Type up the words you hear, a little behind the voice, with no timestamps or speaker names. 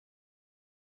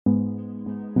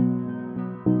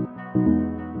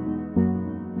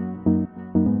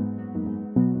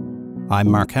I'm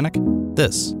Mark Hennick.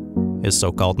 This is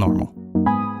So-Called Normal.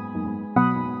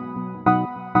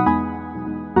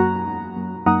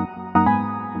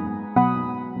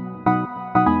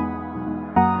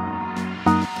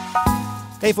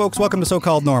 Hey folks, welcome to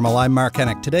So-Called Normal. I'm Mark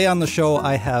Hennick. Today on the show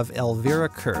I have Elvira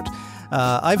Kurt.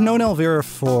 I've known Elvira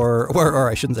or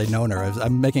I shouldn't say known her,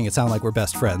 I'm making it sound like we're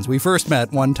best friends. We first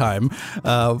met one time,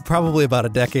 probably about a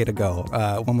decade ago,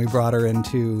 when we brought her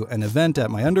into an event at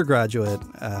my undergraduate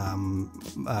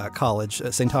college,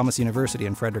 St. Thomas University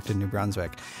in Fredericton, New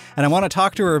Brunswick. And I want to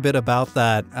talk to her a bit about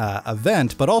that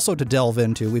event, but also to delve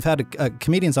into, we've had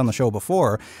comedians on the show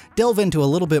before, delve into a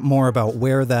little bit more about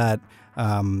where that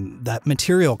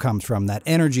material comes from, that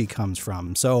energy comes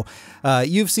from. So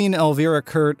you've seen Elvira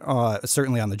Kurt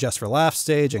certainly on the Just for Laughs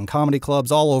stage and comedy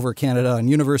clubs all over Canada and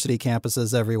university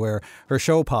campuses everywhere. Her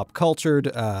show, Pop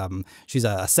Cultured. She's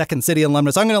a Second City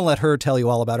alumnus. I'm going to let her tell you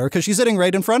all about her because she's sitting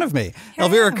right in front of me. Here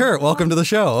Elvira Kurt, welcome to the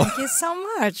show. Thank you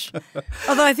so much.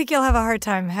 Although I think you'll have a hard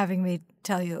time having me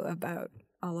tell you about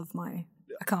all of my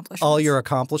accomplishments. All your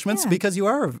accomplishments? Yeah. Because you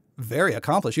are very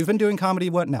accomplished. You've been doing comedy,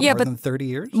 what now, more than 30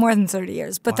 years? More than 30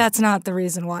 years. But that's not the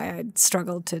reason why I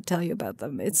struggled to tell you about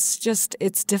them. It's just,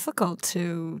 it's difficult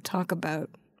to talk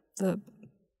about the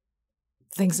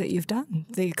things that you've done,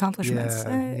 the accomplishments.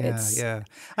 Yeah.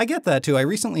 I get that, too. I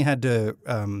recently had to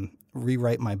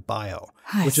rewrite my bio,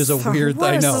 which is a weird thing.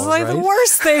 I know, it's like right? the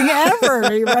worst thing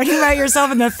ever. You're writing about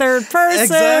yourself in the third person.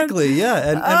 Exactly,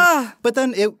 yeah. But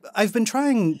then I've been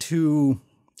trying to...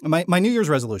 My New Year's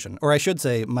resolution, or I should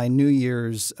say my New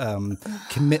Year's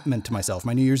commitment to myself,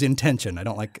 my New Year's intention. I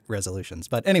don't like resolutions.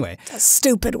 But anyway. It's a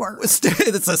stupid word.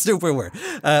 It's a stupid word.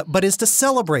 But is to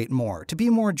celebrate more, to be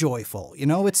more joyful. You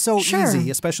know, it's so easy,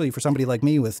 especially for somebody like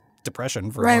me with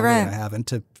depression for longer than I haven't,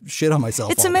 to shit on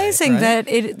myself. It's amazing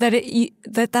day,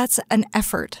 that that's an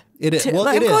effort. It is. I'm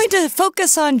going to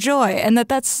focus on joy, and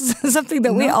that's something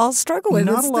that we all struggle with.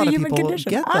 Not it's a lot the of human people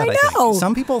condition. get that. I know.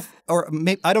 Some people, or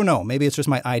I don't know. Maybe it's just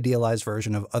my idealized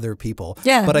version of other people.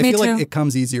 Yeah, but I feel too. like it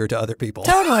comes easier to other people.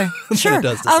 Totally, sure.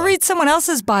 I'll read someone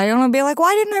else's bio and I'll be like,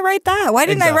 "Why didn't I write that? Why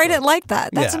didn't I write it like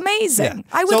that? That's amazing. Yeah.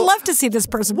 I would love to see this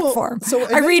person perform."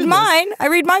 So I read mine. I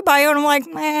read my bio and I'm like,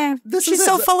 she's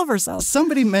so full of herself.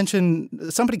 Somebody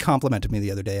complimented me the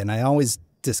other day, and I always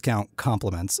discount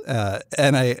compliments.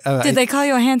 Did they call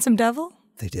you a handsome devil?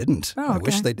 They didn't. Oh, okay. I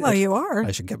wish they did. Well, you are.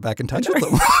 I should get back in touch with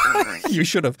them. You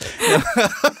should have.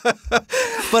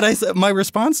 But my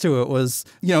response to it was,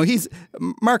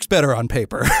 Mark's better on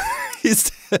paper.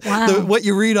 What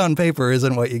you read on paper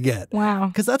isn't what you get. Wow.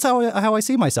 Because that's how I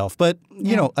see myself. But,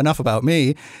 enough about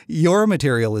me. Your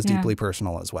material is deeply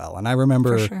personal as well. And I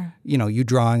remember, you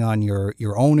drawing on your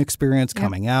own experience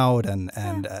coming out and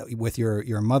with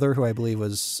your mother, who I believe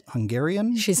was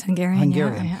Hungarian. She's Hungarian.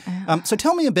 Yeah. So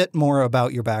tell me a bit more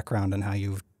about your background and how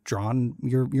you've drawn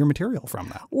your material from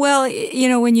that. Well,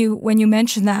 when you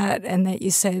mention that and that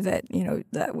you say that,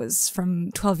 that was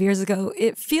from 12 years ago,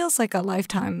 it feels like a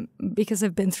lifetime because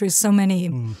I've been through so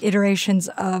many iterations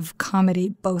of comedy,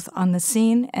 both on the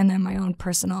scene and then my own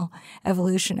personal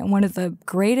evolution. And one of the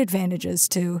great advantages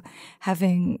to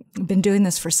having been doing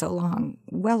this for so long,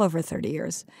 well over 30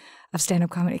 years of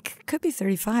stand-up comedy, could be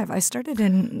 35. I started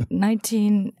in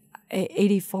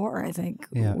 1984, I think,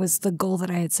 was the goal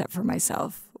that I had set for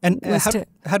myself. And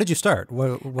how did you start?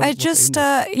 I just,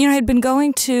 I'd been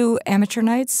going to amateur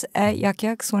nights at Yuck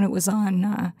Yucks when it was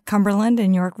on Cumberland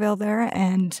in Yorkville there,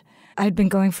 and I'd been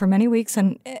going for many weeks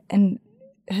and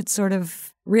had sort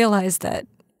of realized that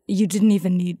you didn't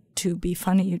even need to be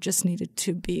funny, you just needed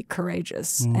to be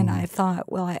courageous. And I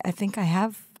thought, well, I think I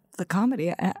have the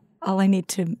comedy. All I need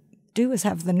to do is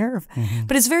have the nerve.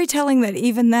 But it's very telling that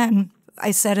even then, I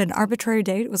set an arbitrary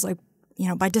date. It was like,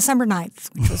 by December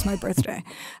 9th, which was my birthday,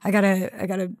 I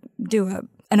gotta do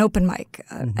an open mic,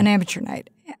 an amateur night.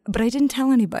 But I didn't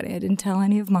tell anybody. I didn't tell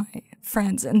any of my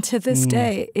friends. And to this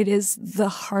day, it is the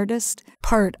hardest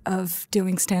part of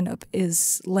doing stand-up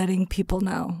is letting people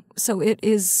know. So it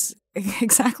is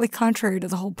exactly contrary to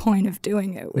the whole point of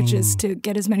doing it, which is to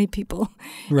get as many people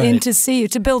in to see you,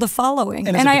 to build a following.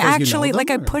 And I actually, I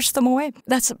push them away.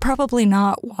 That's probably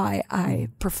not why I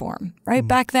perform, right?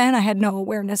 Back then, I had no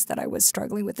awareness that I was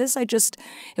struggling with this.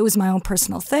 It was my own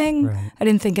personal thing. Right. I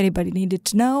didn't think anybody needed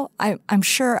to know. I'm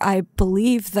sure I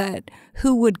believe that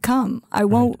who would come? I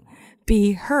won't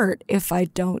be hurt if I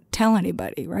don't tell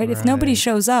anybody, right? If nobody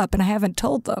shows up and I haven't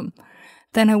told them,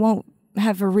 then I won't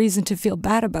have a reason to feel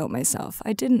bad about myself.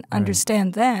 I didn't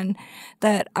understand then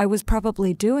that I was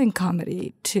probably doing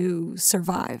comedy to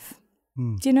survive.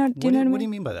 Do you know what I mean? What do you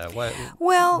mean by that?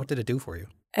 What did it do for you?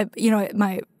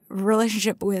 My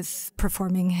relationship with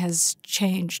performing has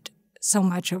changed so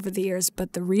much over the years,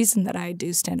 but the reason that I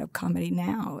do stand-up comedy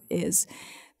now is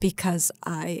because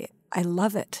I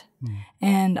love it.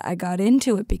 And I got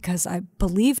into it because I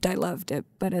believed I loved it.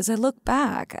 But as I look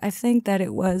back, I think that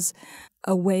it was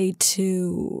a way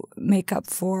to make up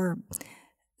for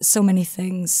so many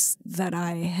things that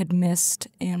I had missed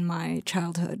in my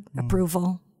childhood.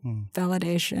 Approval,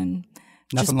 validation.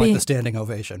 Nothing like the standing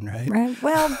ovation, right? Right.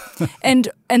 Well,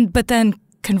 but then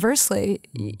conversely,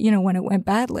 when it went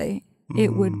badly,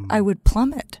 I would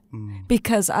plummet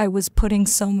because I was putting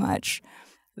so much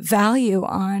value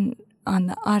on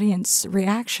the audience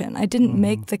reaction. I didn't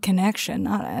make the connection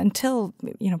not until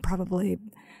probably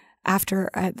after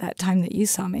at that time that you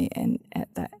saw me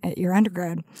at your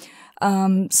undergrad.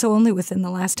 So only within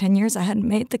the last 10 years I hadn't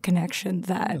made the connection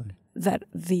that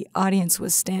the audience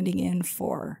was standing in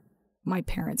for my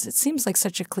parents. It seems like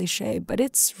such a cliche, but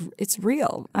it's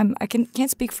real. I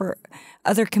can't speak for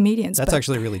other comedians. That's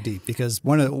actually really deep, because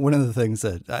one of the things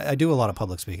that I do a lot of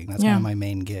public speaking. That's one of my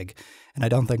main gig, and I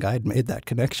don't think I'd made that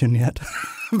connection yet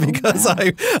because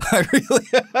I really.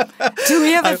 Do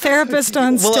we have a therapist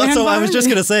on standby? Well, so I was just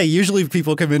going to say, usually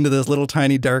people come into this little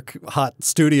tiny dark hot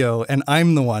studio, and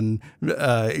I'm the one,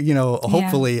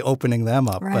 hopefully opening them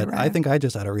up. Right, but I think I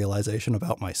just had a realization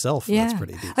about myself. Yeah. That's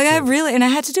pretty deep. And I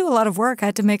had to do a lot of work. I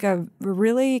had to make a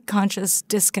really conscious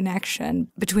disconnection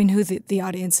between who the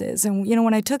audience is. And,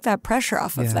 when I took that pressure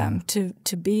off of them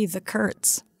to be the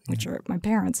Kurts, which are my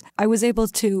parents, I was able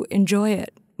to enjoy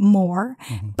it more,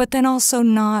 but then also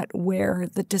not wear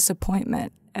the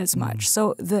disappointment as much.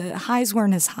 So the highs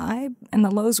weren't as high and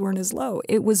the lows weren't as low.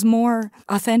 It was more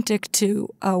authentic to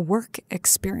a work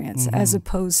experience as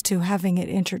opposed to having it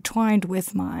intertwined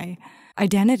with my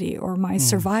identity or my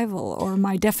survival or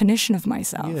my definition of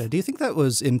myself. Yeah. Do you think that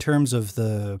was in terms of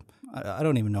I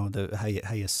don't even know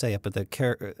how you say it, but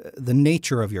the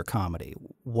nature of your comedy?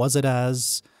 Was it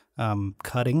as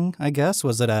cutting, I guess?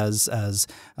 Was it as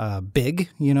big,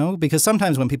 Because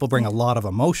sometimes when people bring a lot of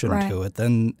emotion to it,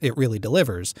 then it really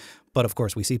delivers. But of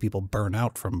course, we see people burn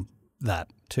out from that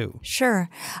too. Sure.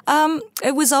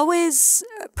 It was always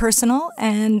personal,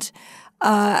 and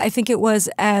I think it was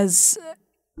as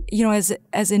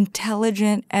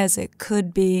intelligent as it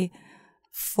could be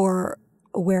for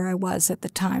where I was at the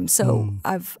time. So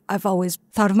I've always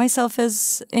thought of myself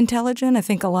as intelligent. I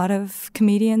think a lot of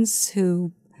comedians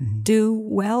who do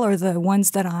well, or the ones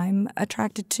that I'm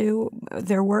attracted to,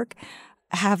 their work,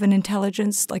 have an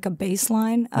intelligence, like a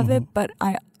baseline of it, but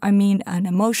I mean an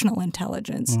emotional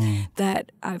intelligence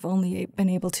that I've only been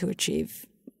able to achieve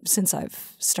since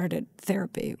I've started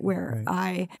therapy, where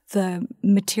the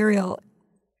material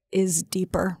is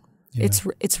deeper,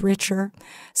 it's richer.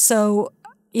 So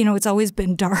it's always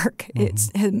been dark.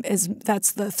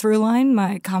 That's the through line.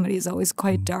 My comedy is always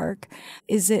quite dark.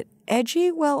 Is it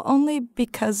edgy? Well, only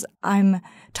because I'm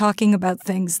talking about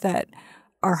things that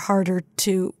are harder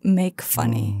to make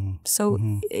funny. So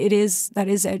that is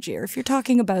edgier. If you're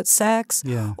talking about sex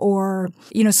or,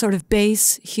 sort of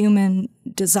base human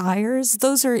desires,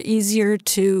 those are easier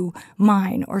to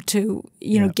mine or to,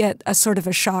 get a sort of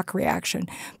a shock reaction.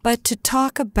 But to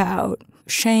talk about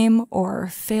shame or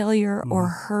failure or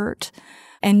hurt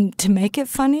and to make it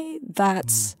funny,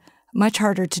 that's much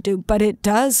harder to do. But it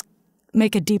does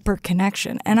make a deeper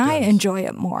connection, and I enjoy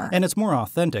it more. And it's more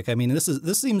authentic. I mean, this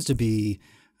seems to be,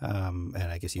 and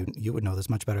I guess you would know this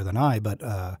much better than I, but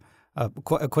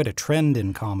quite a trend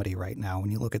in comedy right now.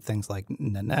 When you look at things like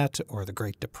Nanette or The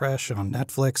Great Depression on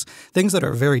Netflix, things that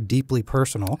are very deeply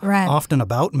personal, often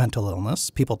about mental illness,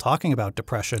 people talking about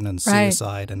depression and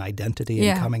suicide and identity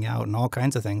and coming out and all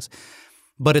kinds of things.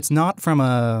 But it's not from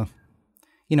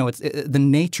the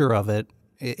nature of it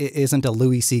isn't a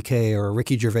Louis C.K. or a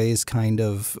Ricky Gervais kind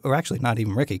of, or actually not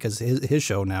even Ricky, because his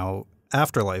show now,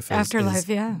 Afterlife is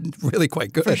really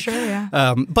quite good. For sure,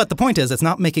 but the point is, it's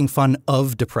not making fun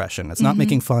of depression. It's not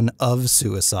making fun of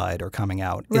suicide or coming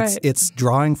out. It's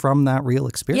drawing from that real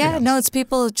experience. Yeah, no, it's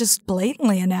people just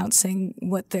blatantly announcing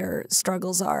what their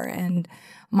struggles are and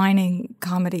mining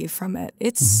comedy from it.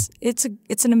 It's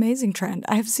an amazing trend.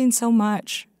 I have seen so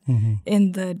much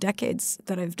in the decades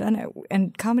that I've done it,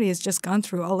 and comedy has just gone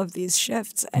through all of these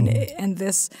shifts, and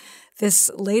this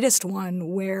latest one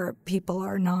where people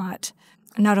are not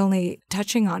only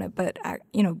touching on it, but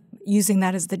using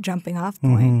that as the jumping off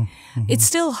point. It's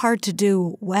still hard to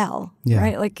do well,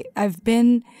 right? Like I've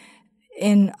been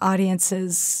in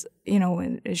audiences,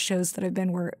 in shows that I've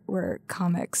been where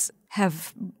comics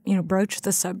have broached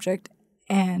the subject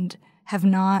and have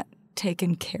not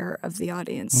taken care of the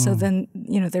audience. So then,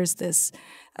 there's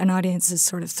an audience is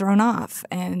sort of thrown off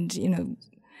and,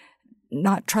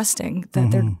 not trusting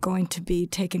that they're going to be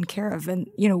taken care of. And,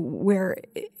 where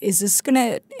is this going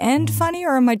to end funny,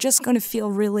 or am I just going to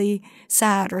feel really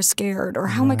sad or scared? Or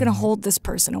how am I going to hold this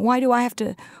person? And why do I have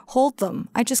to hold them?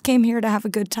 I just came here to have a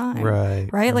good time.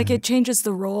 Right? Like it changes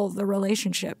the role of the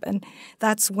relationship. And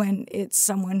that's when it's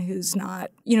someone who's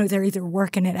not, they're either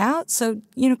working it out. So,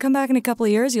 come back in a couple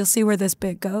of years, you'll see where this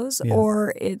bit goes. Yeah.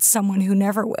 Or it's someone who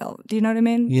never will. Do you know what I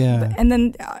mean? Yeah. And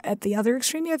then at the other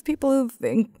extreme, you have people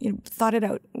who've thought it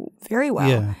out very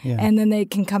well, and then they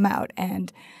can come out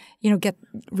and get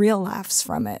real laughs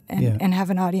from it and have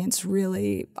an audience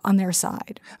really on their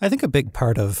side. I think a big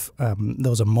part of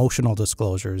those emotional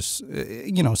disclosures,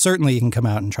 certainly you can come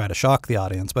out and try to shock the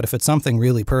audience, but if it's something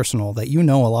really personal that a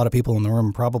lot of people in the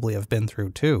room probably have been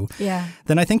through too,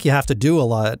 then I think you have to do a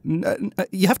lot.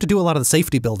 You have to do a lot of the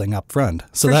safety building up front,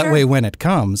 so For that sure. way when it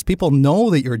comes, people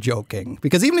know that you're joking.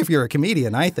 Because even if you're a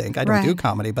comedian, I think I don't do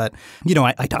comedy, but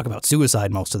I talk about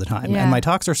suicide most of the time, and my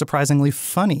talks are surprisingly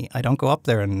funny. I don't go up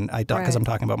there and I talk because I'm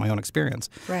talking about my own experience.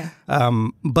 Right.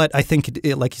 But I think,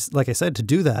 like I said, to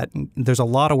do that, there's a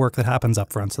lot of work that happens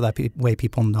up front, so that way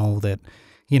people know that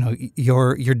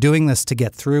you're doing this to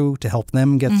get through, to help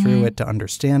them get through it, to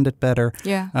understand it better,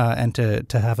 and to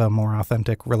have a more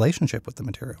authentic relationship with the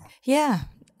material. Yeah,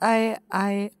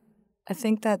 I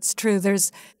think that's true.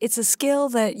 It's a skill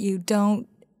that you don't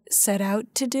set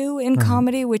out to do in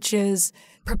comedy, which is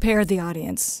prepare the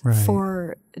audience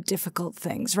for difficult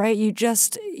things, right? You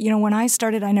just, when I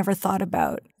started, I never thought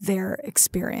about their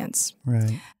experience.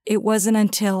 Right. It wasn't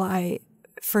until I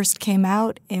first came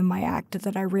out in my act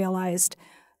that I realized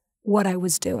what I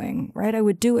was doing, right? I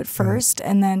would do it first,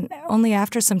 and then only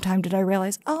after some time did I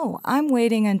realize, I'm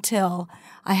waiting until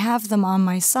I have them on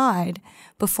my side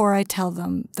before I tell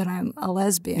them that I'm a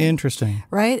lesbian. Interesting.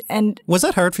 Right? And was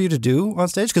that hard for you to do on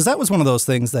stage? Because that was one of those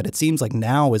things that it seems like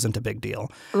now isn't a big deal.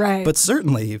 Right. But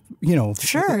certainly,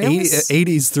 sure,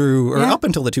 80s through, or up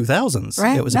until the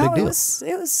 2000s, it was a big deal.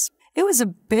 It was a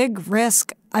big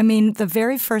risk. I mean, the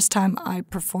very first time I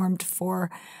performed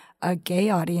for a gay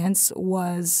audience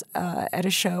was at a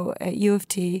show at U of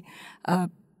T. A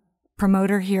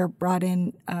promoter here brought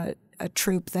in a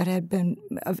troupe that had been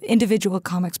of individual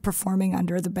comics performing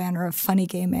under the banner of Funny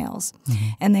Gay Males,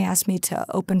 and they asked me to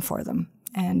open for them,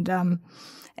 and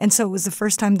so it was the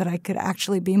first time that I could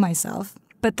actually be myself.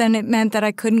 But then it meant that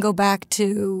I couldn't go back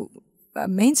to a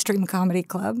mainstream comedy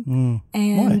club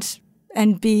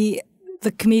and be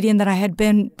the comedian that I had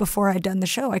been before I'd done the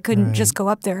show. I couldn't just go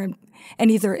up there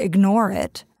and either ignore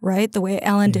it, right? The way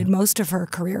Ellen did most of her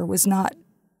career was not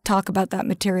talk about that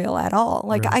material at all.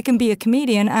 Like, I can be a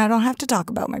comedian and I don't have to talk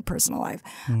about my personal life.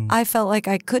 I felt like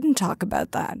I couldn't talk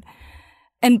about that.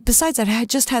 And besides that, I had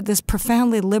just had this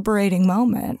profoundly liberating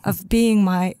moment of being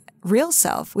my real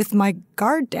self with my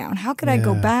guard down. How could I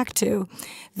go back to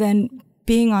then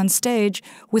being on stage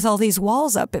with all these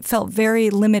walls up? It felt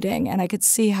very limiting, and I could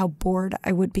see how bored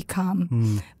I would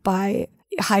become by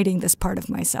hiding this part of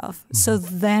myself. So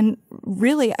then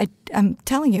really, I'm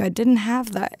telling you, I didn't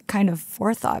have that kind of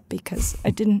forethought because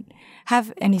I didn't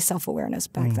have any self-awareness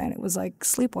back then. It was like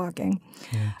sleepwalking.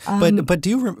 Yeah. But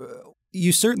do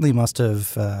you certainly must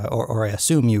have, or I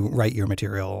assume you write your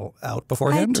material out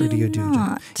beforehand, or do you do?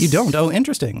 You don't. Oh,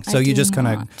 interesting. So you just kind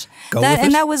of go with it.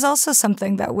 And that was also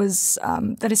something that was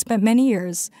that I spent many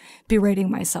years berating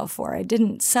myself for. I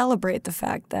didn't celebrate the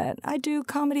fact that I do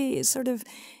comedy sort of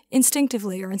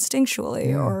instinctively or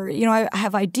instinctually, or I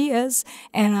have ideas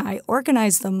and I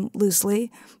organize them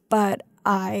loosely, but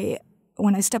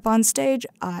when I step on stage,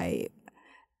 I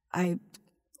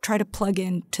try to plug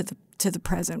in to the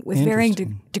present with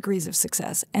varying degrees of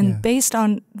success. And based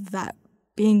on that,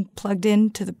 being plugged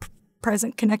into the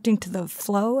present, connecting to the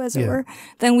flow, as it were,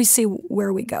 then we see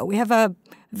where we go. We have a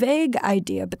vague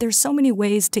idea, but there's so many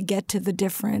ways to get to the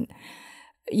different,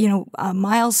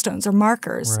 milestones or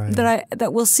markers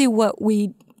that we'll see what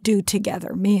we do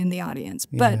together, me and the audience.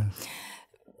 But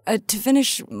to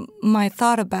finish my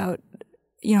thought about,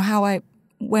 how I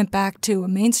went back to a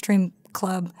mainstream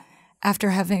club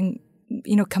after having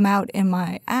come out in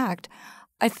my act,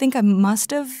 I think I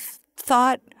must have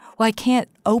thought, well, I can't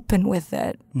open with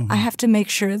it. I have to make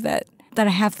sure that I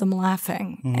have them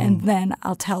laughing, and then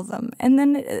I'll tell them. And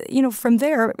then, from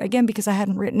there, again, because I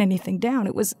hadn't written anything down,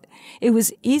 it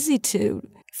was easy to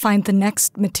find the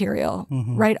next material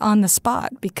right on the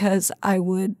spot, because I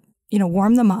would,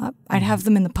 warm them up. I'd have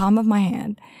them in the palm of my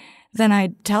hand. Then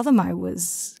I'd tell them I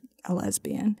was a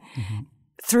lesbian.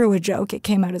 Through a joke, it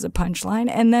came out as a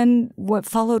punchline. And then what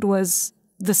followed was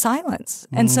the silence.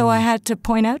 And so I had to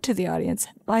point out to the audience,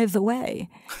 by the way,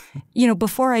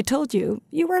 before I told you,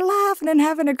 you were laughing and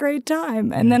having a great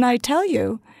time. And then I tell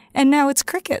you, And now it's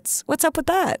crickets. What's up with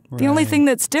that? The only thing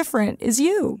that's different is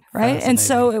you, right? And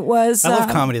so it was... I love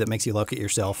comedy that makes you look at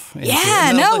yourself.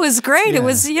 Yeah, no, it was great. It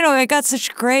was, I got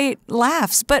such great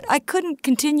laughs. But I couldn't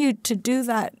continue to do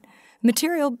that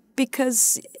material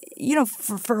because,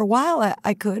 for a while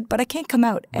I could, but I can't come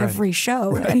out every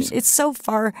show. Right. And it's so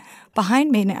far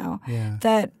behind me now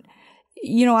that,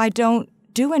 I don't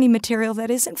do any material that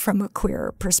isn't from a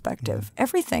queer perspective.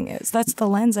 Everything is. That's the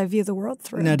lens I view the world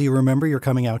through. Now, do you remember your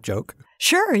coming out joke?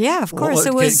 Sure, yeah, of course.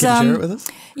 It was. Can you share it with us?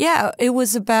 Yeah, it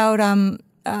was about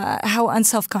how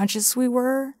unselfconscious we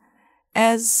were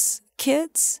as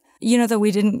kids. That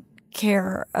we didn't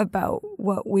care about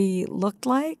what we looked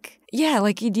like. Yeah,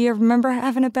 like, do you remember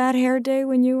having a bad hair day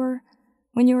when you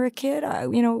were a kid?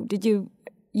 Did you?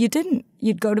 You didn't.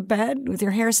 You'd go to bed with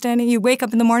your hair standing. You wake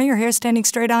up in the morning, your hair standing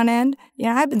straight on end.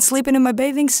 I've been sleeping in my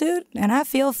bathing suit, and I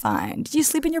feel fine. Did you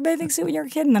sleep in your bathing suit when you were a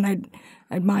kid? And then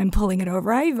I'd mind pulling it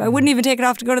over. I wouldn't even take it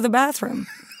off to go to the bathroom.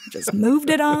 Just moved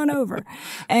it on over.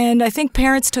 And I think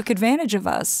parents took advantage of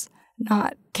us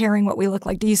not caring what we look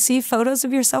like. Do you see photos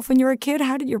of yourself when you were a kid?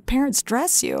 How did your parents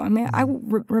dress you? I mean, I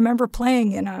remember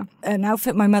playing in an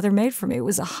outfit my mother made for me. It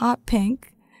was a hot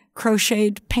pink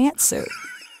crocheted pantsuit.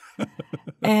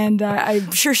 And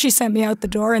I'm sure she sent me out the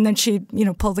door, and then she'd,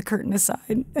 pull the curtain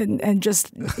aside and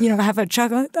just, have a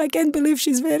chuckle. I can't believe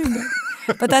she's wearing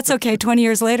it. But that's okay. 20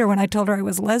 years later, when I told her I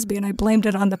was lesbian, I blamed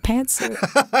it on the pantsuit.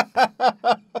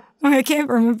 I can't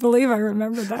believe I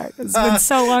remember that. It's been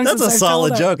so long since I've told it. That's a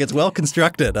solid joke. It's well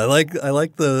constructed. I like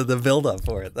the build-up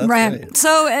for it. That's right. Great.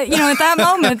 So, at that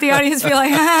moment, the audience would be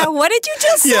like, what did you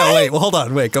just say? Yeah, wait, well, hold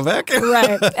on. Wait, go back.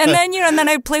 Right. And then, and then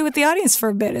I'd play with the audience for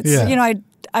a bit. It's,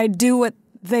 I'd do what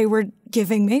they were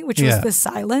giving me, which was the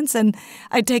silence, and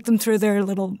I'd take them through their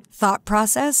little thought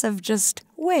process of just,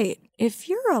 wait, if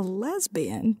you're a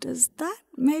lesbian, does that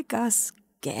make us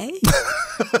gay?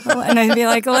 And I'd be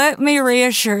like, let me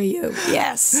reassure you,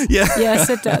 yes. Yeah. Yes,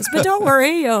 it does. But don't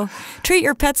worry, you'll treat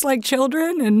your pets like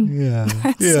children, and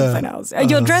that's something else.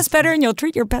 You'll dress better, and you'll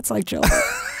treat your pets like children.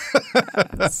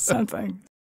 That's something.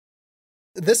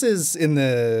 This is in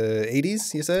the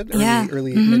 80s, you said?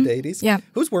 Early mid-80s? Yeah.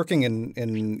 Who's working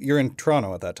in you're in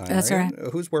Toronto at that time, That's right?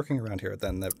 Who's working around here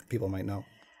then that people might know?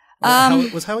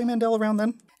 Was Howie Mandel around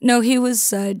then? No, he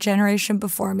was a generation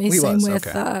before me. Same with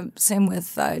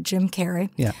Jim Carrey.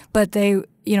 Yeah. But they,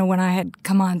 when I had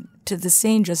come on to the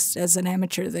scene just as an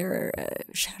amateur, their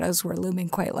shadows were looming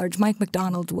quite large. Mike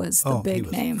McDonald was the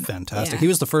big name. Fantastic. Yeah. He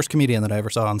was the first comedian that I ever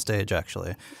saw on stage,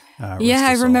 actually.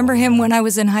 I remember him when I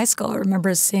was in high school. I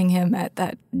remember seeing him at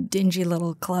that dingy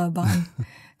little club on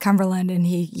Cumberland, and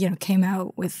he, came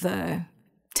out with the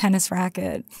tennis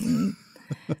racket and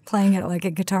playing it like a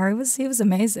guitar. He was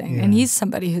amazing. Yeah. And he's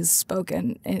somebody who's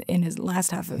spoken in his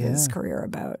last half of his career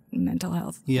about mental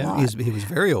health. Yeah, he was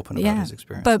very open about his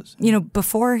experiences. But,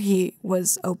 before he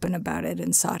was open about it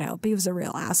and sought help, he was a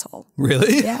real asshole.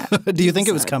 Really? Yeah. Do you think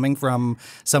it was coming from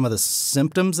some of the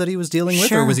symptoms that he was dealing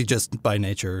with, or was he just by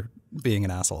nature being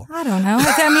an asshole? I don't know.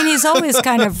 I mean, he's always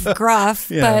kind of gruff,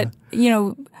 but,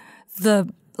 the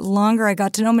longer I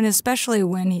got to know him, and especially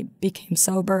when he became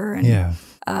sober and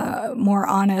more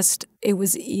honest, it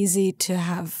was easy to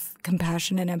have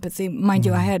compassion and empathy. Mind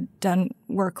you, I had done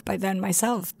work by then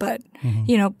myself, but,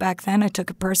 back then I took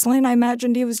it personally, and I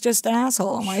imagined he was just an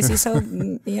asshole. And why is he so,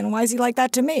 why is he like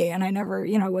that to me? And I never,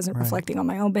 I wasn't reflecting on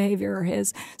my own behavior or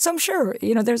his. So I'm sure,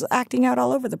 there's acting out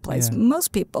all over the place. Yeah.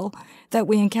 Most people that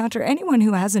we encounter, anyone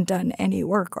who hasn't done any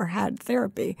work or had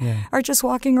therapy, are just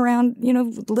walking around,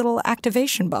 with little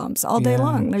activation bombs all day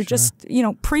long. They're just,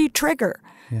 pre-trigger.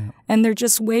 Yeah. And they're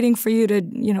just waiting for you to,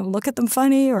 look at them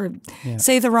funny or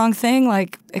say the wrong thing,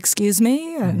 like, excuse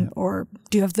me, or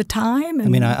do you have the time?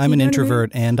 And, I'm an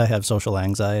introvert and I have social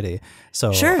anxiety.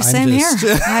 So sure, same here.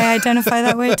 I identify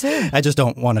that way too. I just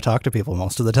don't want to talk to people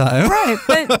most of the time. Right.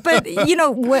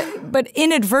 But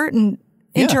inadvertent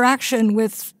interaction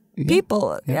with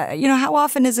people, how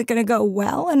often is it going to go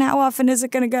well and how often is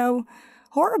it going to go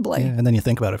horribly? Yeah, and then you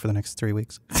think about it for the next 3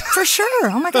 weeks. For sure.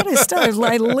 Oh my God,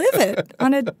 I live it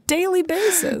on a daily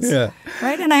basis. Yeah.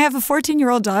 Right? And I have a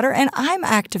 14-year-old daughter, and I'm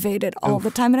activated all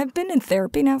the time. And I've been in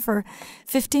therapy now for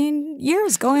 15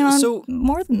 years, going on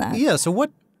more than that. Yeah. So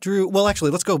what drew, well,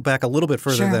 actually, let's go back a little bit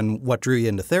further than what drew you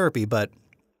into therapy. But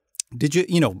did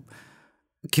you,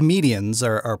 comedians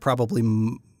are probably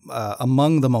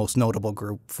among the most notable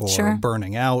group for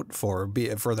burning out, for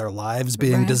their lives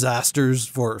being disasters,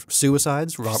 for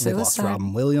suicides. We lost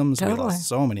Robin Williams. We lost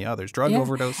so many others. Drug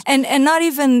overdose. And not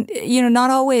even, not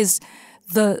always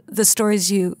the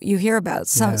stories you hear about.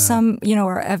 Some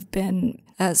have been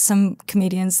some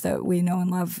comedians that we know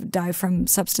and love die from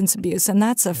substance abuse, and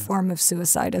that's a form of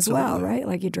suicide as well, right?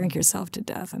 Like you drink yourself to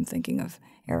death. I'm thinking of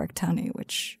Eric Tunney,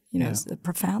 which is a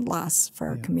profound loss for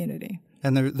our community.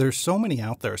 And there's so many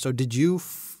out there. So did you?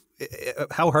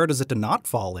 How hard is it to not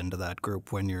fall into that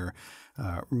group when you're,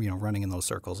 running in those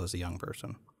circles as a young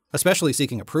person? Especially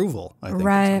seeking approval, I think.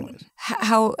 Right. In some ways.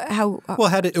 How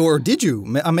Well, did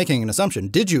you? I'm making an assumption.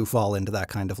 Did you fall into that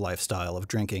kind of lifestyle of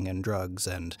drinking and drugs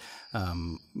and,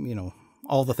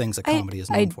 all the things that comedy is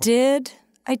known for?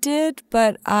 I did,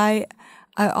 but I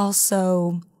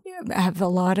also have a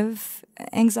lot of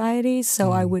anxiety,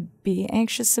 so I would be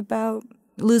anxious about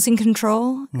losing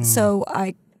control. So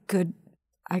I could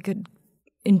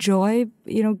enjoy,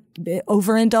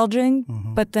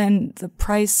 overindulging, but then the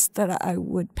price that I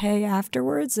would pay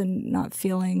afterwards and not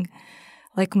feeling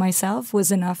like myself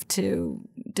was enough to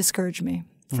discourage me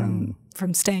from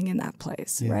staying in that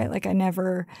place, right? Like I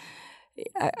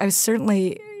was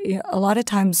certainly, a lot of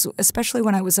times, especially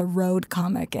when I was a road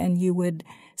comic and you would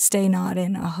stay not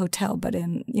in a hotel, but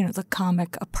in, the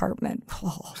comic apartment.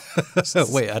 Oh,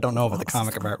 wait, I don't know about the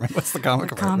comic apartment. What's the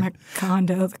comic apartment? Comic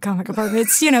condo, the comic apartment.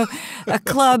 It's, a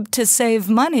club to save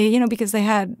money, because they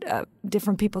had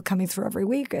different people coming through every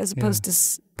week as opposed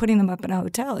to putting them up in a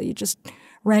hotel. You just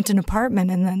rent an apartment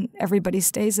and then everybody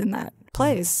stays in that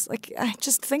place. Like,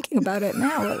 just thinking about it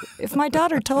now, if my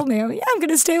daughter told me, I'm going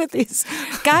to stay with these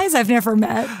guys I've never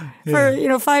met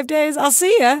for, 5 days, I'll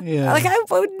see you. Yeah. Like, I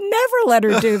would never let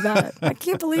her do that. I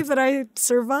can't believe that I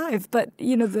survived. But,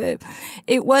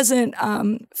 it wasn't,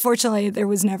 fortunately, there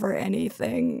was never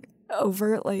anything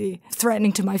overtly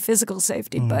threatening to my physical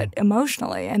safety, but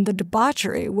emotionally. And the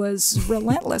debauchery was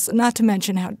relentless, not to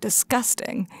mention how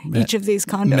disgusting each of these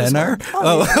condos were.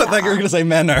 I thought you were going to say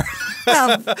men are.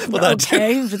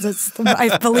 Okay.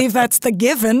 I believe that's the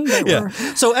given.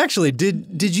 So actually,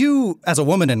 did you, as a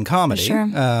woman in comedy,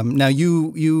 now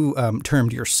you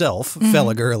termed yourself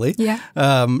fella girly. Yeah.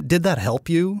 Did that help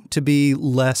you to be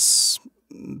less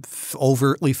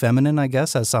overtly feminine, I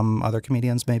guess, as some other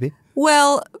comedians maybe?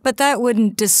 Well, but that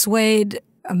wouldn't dissuade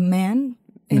a man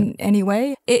in any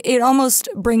way. It almost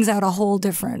brings out a whole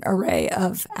different array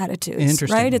of attitudes,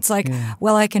 right? It's like,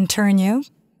 well, I can turn you.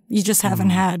 You just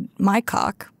haven't had my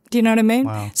cock. Do you know what I mean?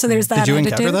 Wow. So there's that attitude. Did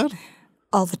you attitude. encounter that?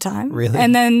 All the time. Really?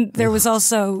 And then there was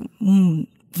also, why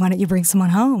don't you bring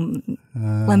someone home?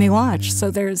 Let me watch. So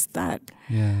there's that.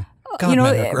 Yeah. God, men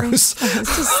are gross.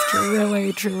 It's just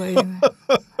really, truly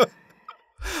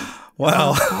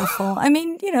wow. awful. I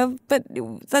mean, but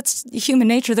that's human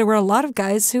nature. There were a lot of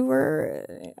guys who were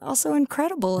also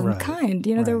incredible and kind.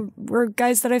 There were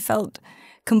guys that I felt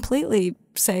completely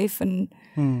safe and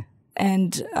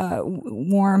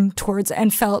warm towards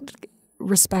and felt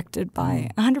respected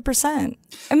by 100%.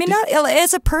 I mean, not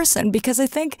as a person, because I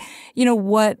think,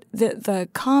 what the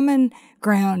common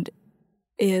ground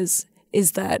is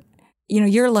that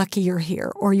you're lucky you're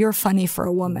here, or you're funny for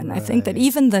a woman. Right. I think that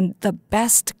even the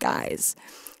best guys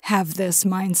have this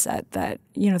mindset that,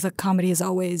 the comedy is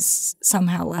always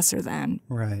somehow lesser than.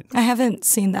 Right. I haven't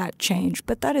seen that change,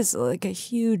 but that is like a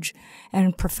huge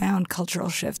and profound cultural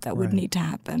shift that would need to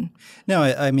happen. No,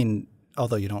 I mean,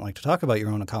 although you don't like to talk about your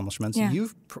own accomplishments,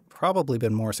 you've probably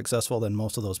been more successful than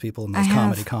most of those people in those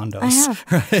comedy condos. I have.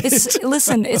 Right?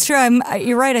 Listen, it's true.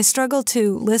 You're right. I struggle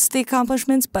to list the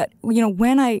accomplishments, but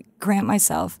when I grant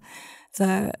myself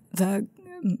the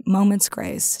moment's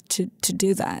grace to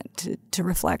do that, to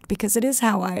reflect, because it is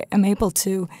how I am able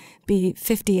to be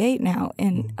 58 now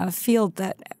in a field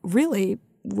that really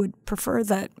would prefer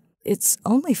that it's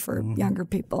only for younger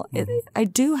people. I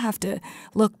do have to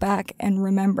look back and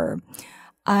remember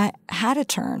I had a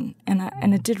turn, and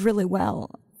I did really well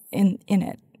in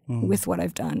it with what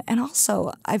I've done. And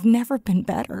also, I've never been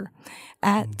better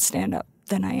at stand-up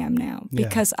than I am now,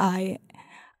 because my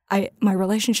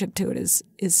relationship to it is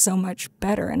so much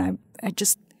better, and I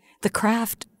just, the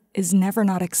craft is never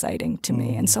not exciting to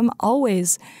me, and so I'm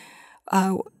always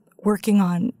working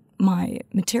on my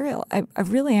material. I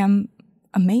really am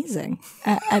amazing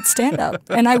at stand-up.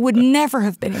 And I would never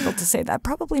have been able to say that,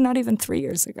 probably not even 3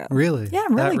 years ago. Really? Yeah,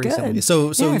 I'm really good.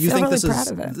 So you think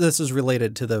really this is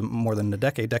related to the more than a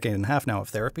decade and a half now of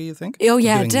therapy, you think? Oh,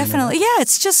 yeah, definitely. Yeah,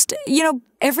 it's just,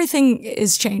 everything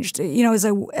is changed.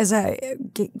 As I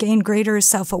gain greater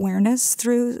self-awareness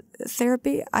through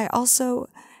therapy, I also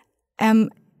am,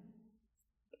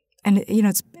 and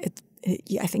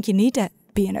I think you need to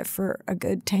be in it for a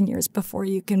good 10 years before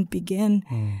you can begin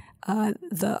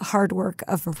the hard work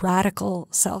of radical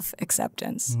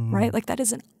self-acceptance, right? Like, that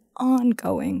is an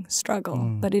ongoing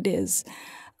struggle, but it is.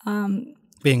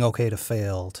 Being okay to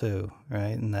fail too,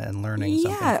 right? And learning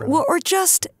something from or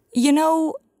just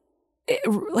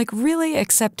like really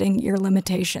accepting your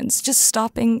limitations, just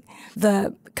stopping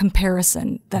the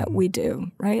comparison that we do,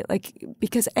 right? Like,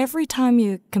 because every time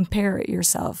you compare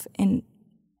yourself in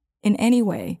any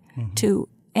way to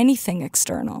anything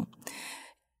external,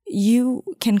 you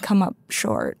can come up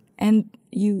short. And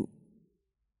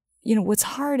what's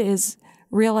hard is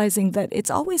realizing that it's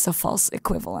always a false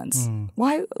equivalence.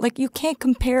 Why? Like, you can't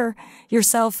compare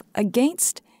yourself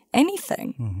against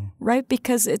anything, right?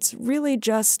 Because it's really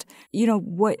just,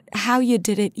 how you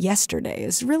did it yesterday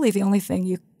is really the only thing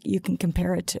you can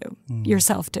compare it to,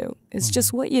 yourself to. It's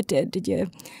just what you did. Did you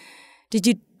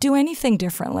do anything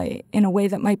differently in a way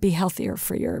that might be healthier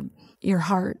for your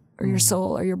heart or your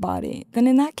soul or your body? Then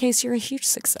in that case, you're a huge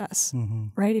success,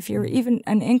 right? If you're even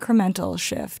an incremental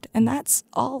shift, and that's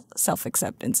all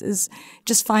self-acceptance, is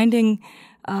just finding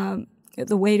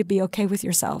the way to be okay with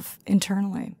yourself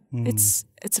internally.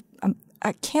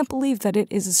 I can't believe that it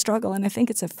is a struggle, and I think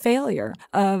it's a failure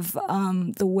of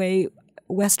the way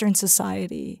Western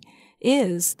society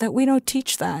is, that we don't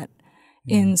teach that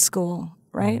in school,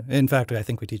 right? In fact, I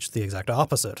think we teach the exact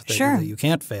opposite. That you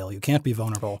can't fail. You can't be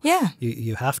vulnerable. Yeah.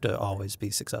 You have to always be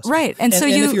successful. Right. And so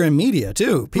if you're in media,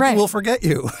 too, people will forget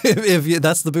you.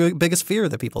 That's the biggest fear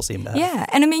that people seem to have. Yeah.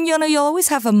 And I mean, you'll always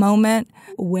have a moment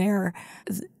where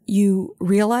you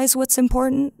realize what's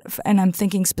important. And I'm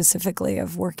thinking specifically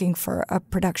of working for a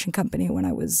production company when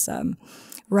I was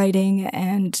writing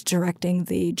and directing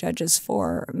the judges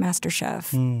for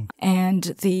MasterChef. And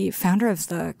the founder of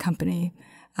the company,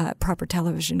 Proper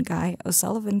Television Guy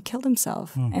O'Sullivan, killed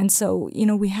himself. And so,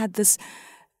 we had this,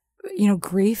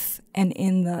 grief, and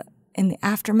in the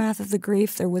aftermath of the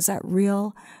grief, there was that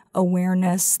real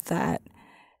awareness that,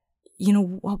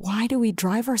 why do we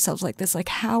drive ourselves like this? Like,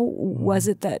 how was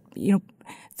it that,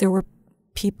 there were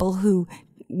people who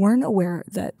weren't aware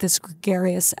that this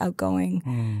gregarious,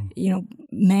 outgoing,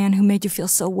 man who made you feel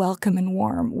so welcome and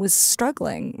warm was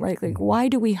struggling, right? Like, why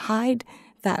do we hide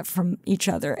that from each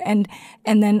other and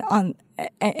then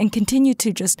continue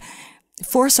to just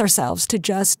force ourselves to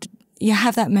just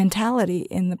have that mentality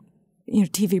in the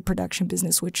TV production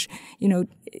business, which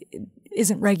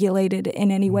isn't regulated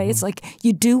in any way. It's like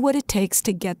you do what it takes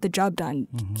to get the job done.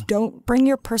 Don't bring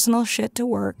your personal shit to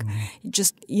work. You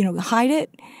just hide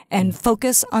it and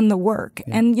focus on the work.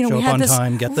 And show we had up on this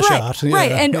time, get the right, shot,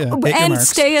 right, and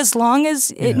stay as long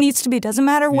as it needs to be. Doesn't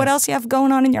matter what else you have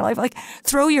going on in your life. Like,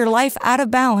 throw your life out of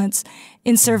balance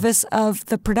in service of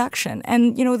the production.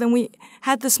 And then we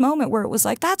had this moment where it was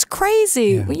like, that's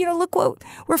crazy. Look what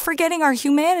we're forgetting, our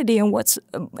humanity and what's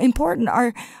important,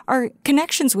 our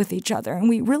connections with each other. And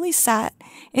we really sat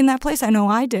in that place. I know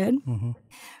I did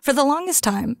for the longest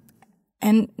time.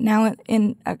 And now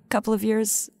in a couple of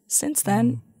years since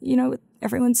then,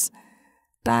 everyone's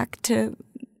back to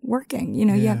working. You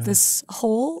have this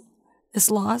hole,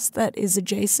 this loss that is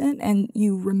adjacent, and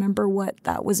you remember what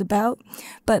that was about.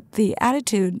 But the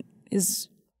attitude is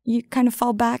you kind of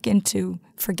fall back into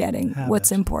forgetting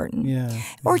what's important.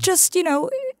 Or just,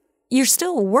 you're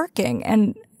still working.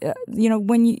 And,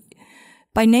 when you,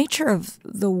 by nature of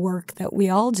the work that we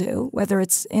all do, whether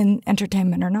it's in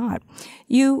entertainment or not,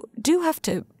 you do have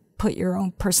to put your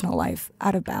own personal life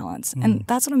out of balance. And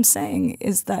that's what I'm saying,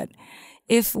 is that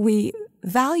if we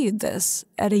valued this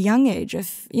at a young age,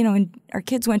 if, and our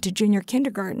kids went to junior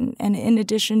kindergarten, and in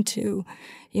addition to,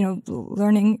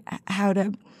 learning how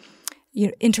to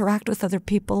interact with other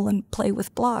people and play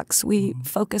with blocks, we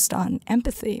focused on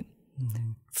empathy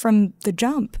from the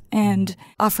jump, and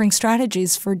offering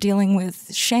strategies for dealing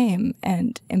with shame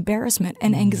and embarrassment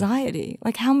and anxiety.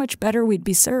 Like, how much better we'd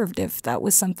be served if that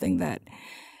was something that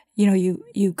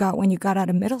you got when you got out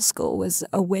of middle school, was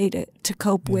a way to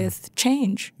cope with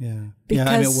change.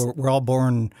 Because we're all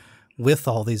born with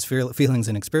all these feelings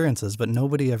and experiences, but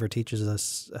nobody ever teaches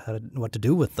us what to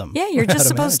do with them. Yeah, you're just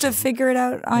supposed to figure it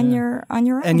out on your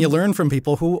own. And you learn from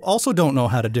people who also don't know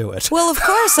how to do it. Well, of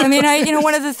course. I mean,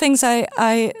 one of the things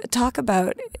I talk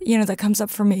about, that comes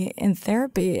up for me in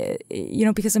therapy,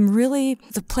 because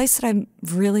the place that I'm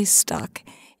really stuck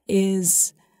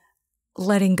is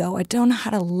letting go. I don't know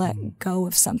how to let go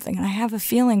of something. And I have a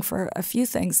feeling for a few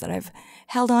things that I've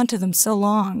held on to them so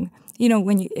long.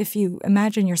 If you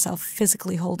imagine yourself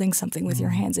physically holding something with your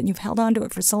hands, and you've held on to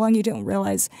it for so long, you don't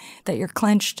realize that you're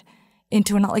clenched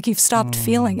into like you've stopped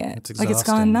feeling it. It's like it's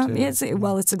gone numb. too.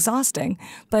 It's exhausting,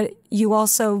 but you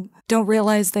also don't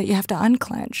realize that you have to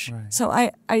unclench. Right. So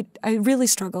I really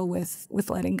struggle with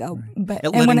letting go. Right. But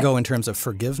letting go in terms of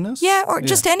forgiveness? Yeah, or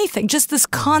just anything. Just this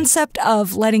concept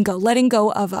of letting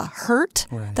go of a hurt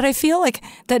that I feel like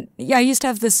that. Yeah, I used to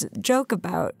have this joke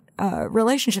about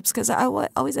relationships because I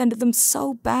always ended them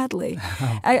so badly.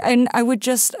 I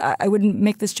wouldn't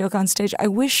make this joke on stage. I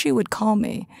wish she would call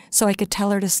me so I could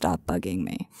tell her to stop bugging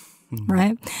me.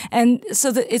 Right? And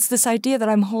so it's this idea that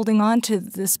I'm holding on to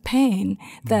this pain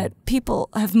that people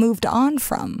have moved on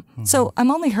from. So I'm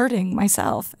only hurting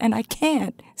myself, and I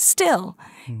still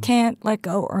can't let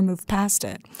go or move past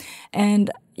it.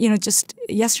 And, just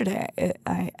yesterday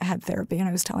I had therapy, and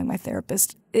I was telling my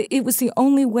therapist it was the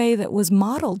only way that was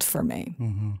modeled for me.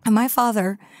 And my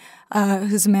father,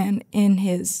 who's a man in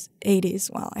his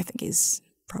 80s, well, I think he's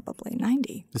probably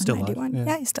 90. He's still 91. alive.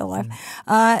 Yeah, he's still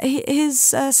alive. His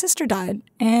sister died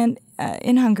and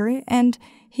in Hungary, and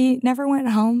he never went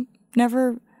home,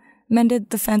 never mended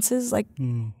the fences.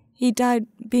 He died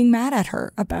being mad at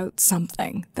her about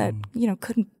something that,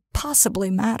 couldn't possibly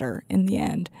matter in the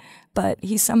end. But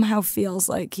he somehow feels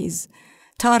like he's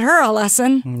taught her a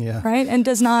lesson, right? And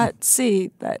does not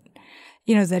see that,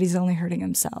 that he's only hurting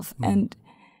himself. And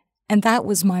that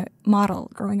was my model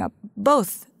growing up.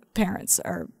 Both parents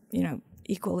are,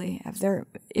 equally have their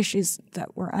issues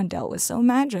that were undealt with. So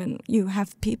imagine you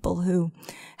have people who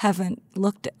haven't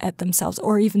looked at themselves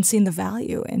or even seen the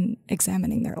value in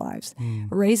examining their lives,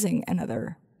 raising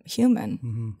another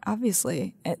human,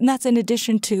 obviously. And that's in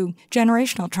addition to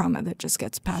generational trauma that just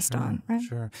gets passed on, right?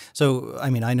 Sure. So, I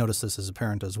noticed this as a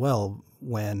parent as well,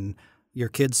 when your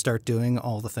kids start doing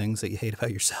all the things that you hate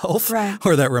about yourself,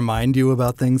 or that remind you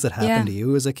about things that happened to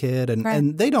you as a kid,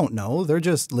 and they don't know. They're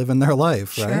just living their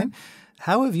life, right?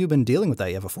 How have you been dealing with that?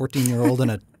 You have a 14-year-old and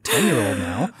a 10-year-old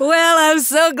now. Well, I'm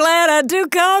so glad I do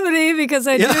comedy because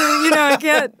I do, I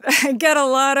get a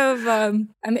lot of,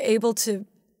 I'm able to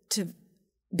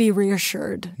be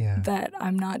reassured that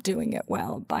I'm not doing it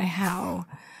well by how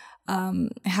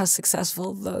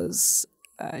successful those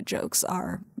jokes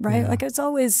are, right? Like it's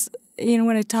always,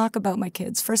 when I talk about my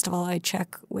kids, first of all, I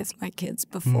check with my kids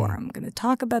before I'm going to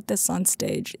talk about this on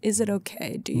stage. Is it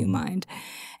okay? Do you mind?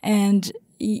 And,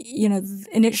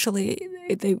 initially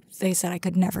they said I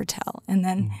could never tell. And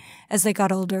then as they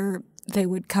got older, they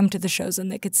would come to the shows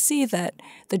and they could see that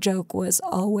the joke was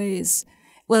always,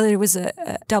 well, there was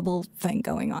a double thing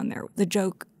going on there. The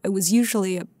joke, it was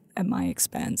usually at my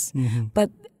expense,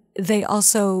 but they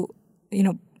also,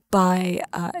 by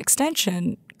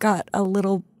extension, got a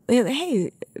little,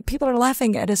 hey, people are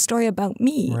laughing at a story about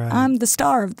me. Right. I'm the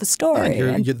star of the story.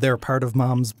 They're part of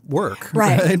mom's work.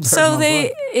 Right. So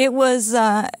they've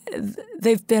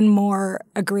been more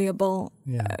agreeable,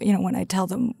 when I tell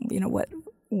them,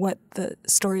 what the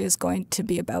story is going to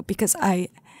be about, because I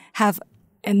have,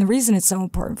 and the reason it's so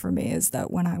important for me is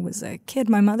that when I was a kid,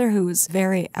 my mother, who was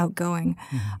very outgoing,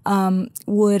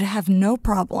 would have no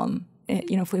problem,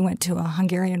 if we went to a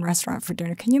Hungarian restaurant for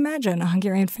dinner. Can you imagine a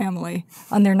Hungarian family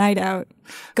on their night out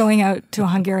going out to a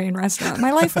Hungarian restaurant?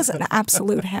 My life was an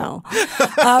absolute hell.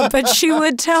 But she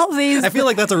would tell these... I feel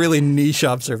like that's a really niche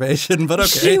observation, but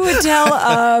okay. She would tell...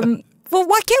 well,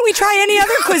 why can't we try any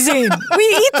other cuisine? We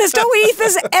eat this, don't we eat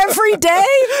this every day?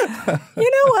 You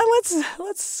know what?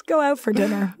 Let's go out for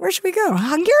dinner. Where should we go?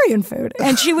 Hungarian food.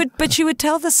 And she would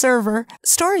tell the server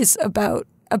stories about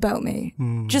me.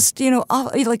 Just,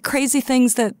 like crazy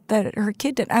things that her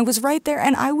kid did. I was right there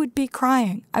and I would be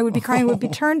crying. I would be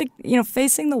turned,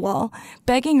 facing the wall,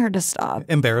 begging her to stop.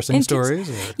 Embarrassing stories?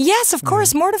 Or? Yes, of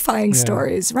course, mortifying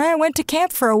stories, right? I went to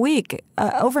camp for a week,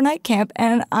 overnight camp,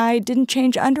 and I didn't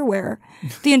change underwear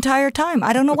the entire time.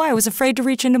 I don't know why. I was afraid to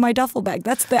reach into my duffel bag.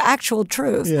 That's the actual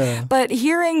truth. Yeah. But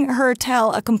hearing her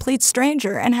tell a complete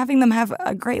stranger and having them have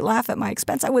a great laugh at my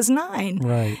expense, I was 9.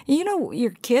 Right. You know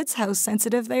your kids, how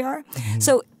sensitive they are.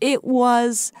 So it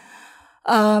was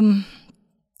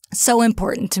so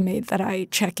important to me that I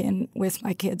check in with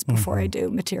my kids before I do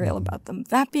material about them.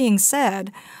 That being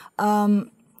said,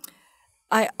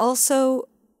 I also,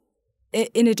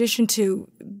 in addition to,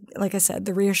 like I said,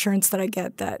 the reassurance that I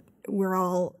get that we're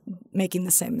all making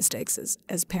the same mistakes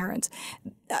as parents,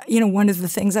 one of the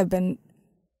things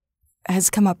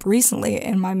has come up recently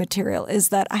in my material is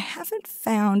that I haven't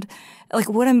found, like,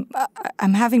 what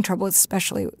I'm having trouble with,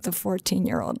 especially the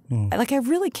 14-year-old. Like, I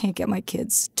really can't get my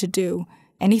kids to do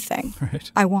anything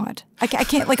I want. I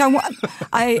can't, like,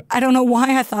 I don't know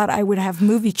why I thought I would have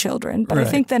movie children, but I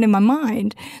think that in my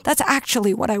mind, that's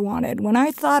actually what I wanted. When I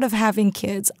thought of having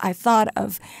kids, I thought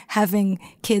of having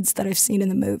kids that I've seen in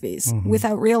the movies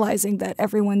without realizing that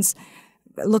everyone's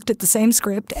looked at the same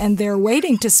script and they're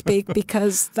waiting to speak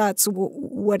because that's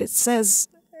what it says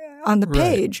on the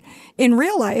page. In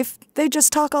real life, they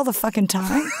just talk all the fucking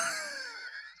time.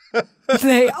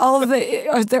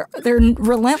 they're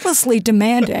relentlessly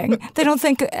demanding. They don't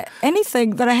think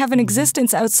anything that I have an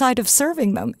existence outside of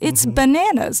serving them. It's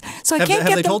bananas. So I can't get them.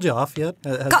 Have they told you off yet?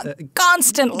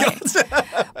 Constantly.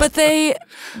 But they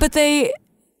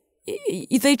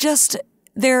just,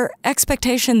 their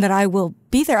expectation that I will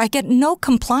be there, I get no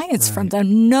compliance from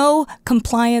them, no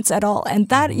compliance at all. And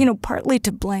that, partly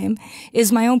to blame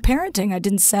is my own parenting. I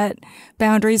didn't set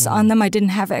boundaries on them. I didn't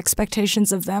have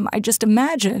expectations of them. I just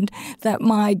imagined that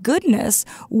my goodness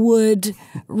would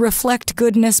reflect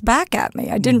goodness back at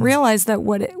me. I didn't realize that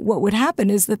what would happen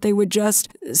is that they would just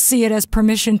see it as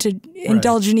permission to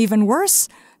indulge in even worse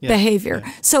behavior.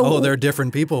 So they're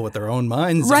different people with their own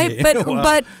minds. Right,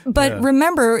 but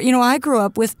remember, I grew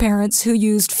up with parents who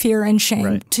used fear and shame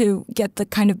to get the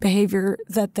kind of behavior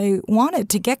that they wanted,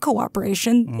 to get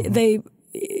cooperation. They,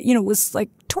 it was like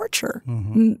torture,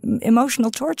 emotional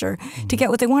torture to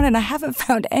get what they wanted. And I haven't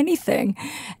found anything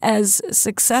as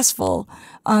successful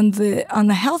on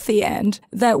the healthy end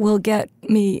that will get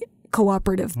me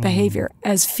cooperative behavior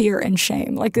as fear and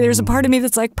shame. Like there's a part of me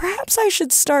that's like, perhaps I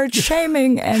should start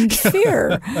shaming and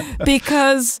fear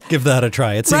because give that a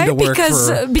try. It seemed to work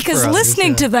because for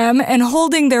listening to them and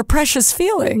holding their precious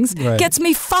feelings gets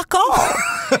me fuck all.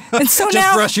 And so just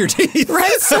now brush your teeth.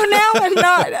 Right. So now I'm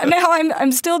not. Now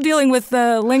I'm still dealing with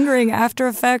the lingering after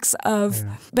effects of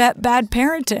bad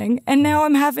parenting, and now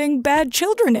I'm having bad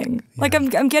childrening. Like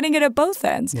I'm getting it at both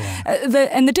ends.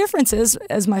 And the difference is,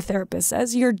 as my therapist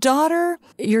says, your daughter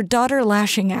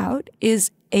lashing out is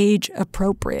age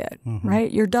appropriate,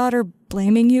 right? Your daughter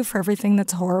blaming you for everything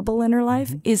that's horrible in her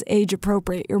life is age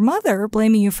appropriate. Your mother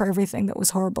blaming you for everything that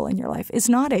was horrible in your life is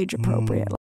not age appropriate.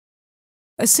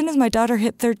 As soon as my daughter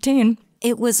hit 13,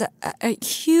 it was a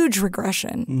huge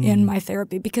regression in my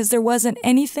therapy because there wasn't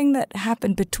anything that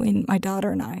happened between my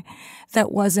daughter and I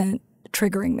that wasn't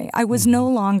triggering me. I was no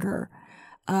longer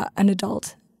an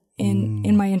adult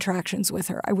in my interactions with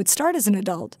her. I would start as an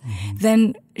adult,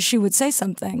 then she would say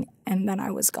something, and then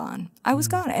I was gone. I was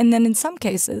gone. And then in some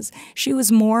cases, she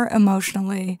was more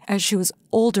emotionally, as she was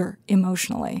older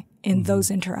emotionally, in those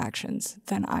interactions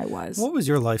than I was. What was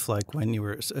your life like when you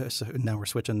were, now we're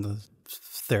switching the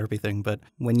therapy thing, but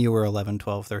when you were 11,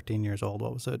 12, 13 years old,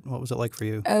 what was it like for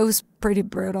you? It was pretty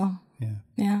brutal.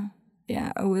 Yeah.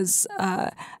 It was,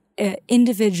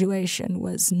 individuation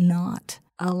was not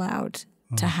allowed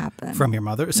to happen. From your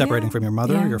mother? Separating from your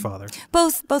mother or your father?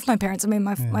 Both my parents. I mean,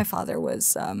 my father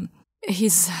was,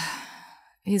 he's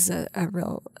a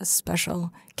real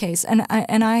special case. And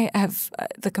I have,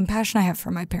 the compassion I have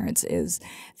for my parents is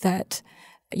that,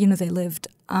 they lived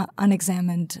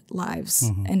unexamined lives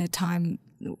in a time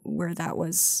where that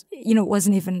was, it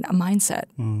wasn't even a mindset,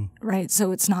 right?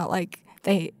 So it's not like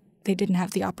they didn't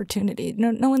have the opportunity.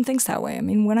 No one thinks that way. I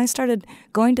mean, when I started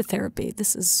going to therapy,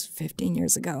 this is 15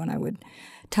 years ago, and I would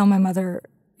tell my mother,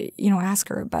 ask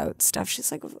her about stuff.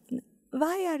 She's like,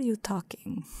 why are you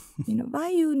talking? Why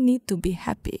you need to be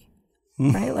happy?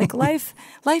 Right? Like life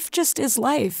just is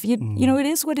life. It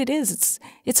is what it is.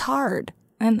 It's hard.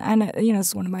 And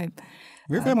it's one of my...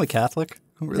 Your family Catholic?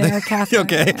 They are Catholic.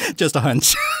 Okay, just a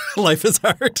hunch. Life is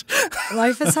hard.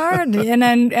 Life is hard.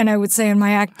 And I would say in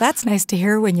my act, that's nice to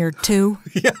hear when you're 2.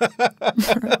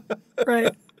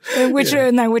 Right.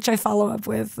 Which I follow up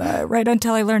with right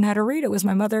until I learned how to read. It was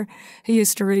my mother who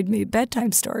used to read me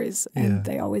bedtime stories, and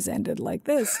they always ended like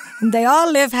this. And they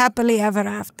all live happily ever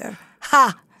after.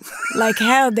 Ha! Like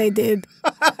hell they did.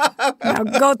 Now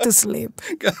go to sleep.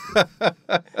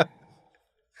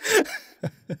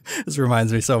 This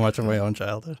reminds me so much of my own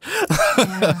childhood.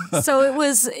 So it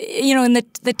was, and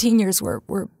the teen years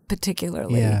were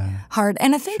particularly hard.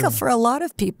 And I think for a lot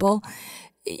of people,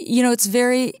 it's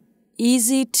very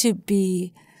easy to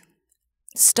be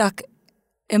stuck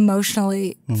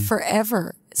emotionally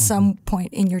forever some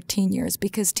point in your teen years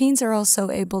because teens are also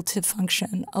able to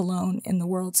function alone in the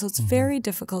world. So it's very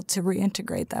difficult to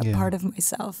reintegrate that part of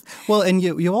myself. Well, and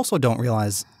you also don't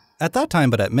realize at that time,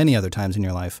 but at many other times in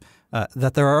your life,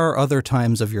 that there are other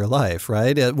times of your life,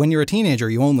 right? When you're a teenager,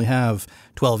 you only have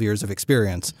 12 years of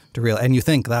experience to realize, and you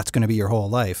think that's going to be your whole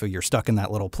life. Or you're stuck in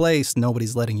that little place.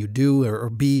 Nobody's letting you do or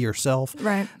be yourself.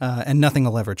 Right. And nothing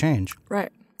will ever change.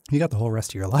 Right. You got the whole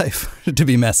rest of your life to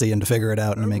be messy and to figure it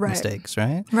out and to make mistakes,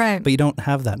 right? Right. But you don't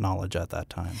have that knowledge at that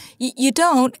time. You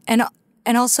don't.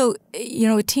 And also,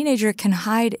 a teenager can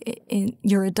hide in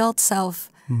your adult self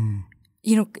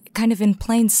kind of in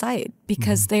plain sight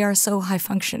because they are so high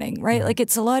functioning, right? Like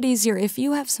it's a lot easier if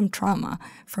you have some trauma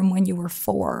from when you were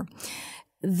 4.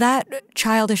 that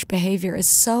childish behavior is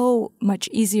so much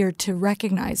easier to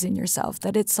recognize in yourself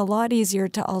that it's a lot easier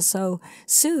to also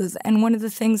soothe. And one of the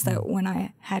things that when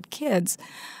I had kids,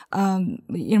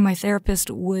 my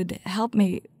therapist would help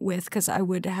me with, because I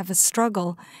would have a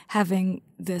struggle having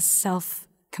this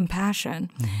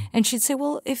self-compassion. And she'd say,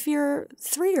 well, if your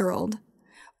 3-year-old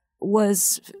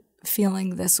was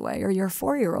feeling this way, or your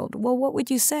 4-year-old, well, what would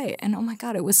you say? And oh my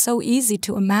God, it was so easy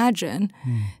to imagine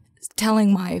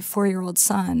telling my 4-year-old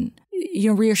son,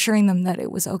 reassuring them that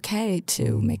it was okay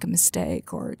to make a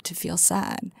mistake or to feel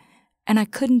sad. And I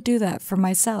couldn't do that for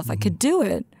myself. I could do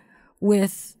it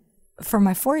for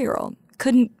my 4-year-old.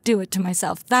 Couldn't do it to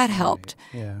myself. That helped,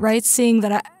 right? Seeing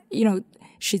that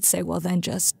she'd say, well, then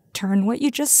just turn what you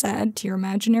just said to your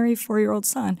imaginary 4-year-old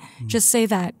son. Just say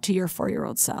that to your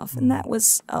 4-year-old self. And that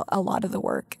was a lot of the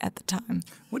work at the time.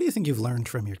 What do you think you've learned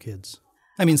from your kids?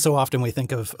 I mean, so often we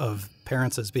think of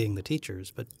parents as being the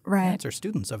teachers, but parents are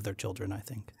students of their children, I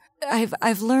think.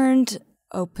 I've learned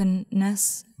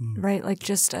openness, right? Like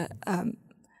just a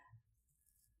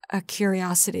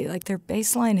curiosity. Like their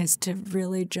baseline is to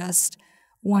really just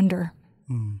wonder,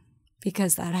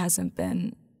 because that hasn't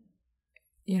been,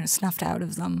 snuffed out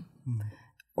of them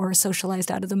or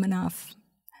socialized out of them enough.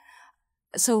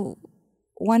 So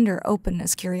wonder,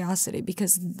 openness, curiosity,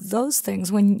 because those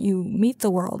things, when you meet the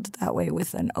world that way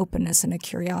with an openness and a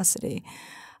curiosity,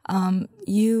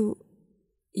 you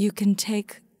can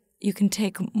take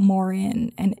more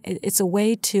in, and it's a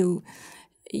way to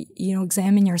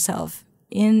examine yourself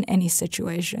in any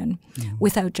situation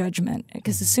without judgment.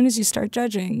 Because as soon as you start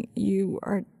judging,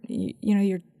 you're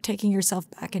taking yourself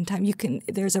back in time.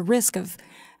 There's a risk of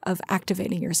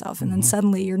activating yourself, and then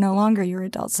suddenly you're no longer your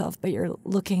adult self, but you're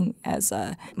looking as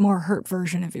a more hurt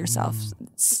version of yourself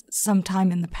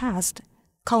sometime in the past,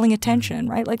 calling attention,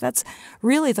 right? Like that's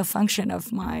really the function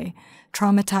of my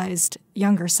traumatized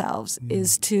younger selves,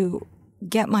 is to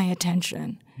get my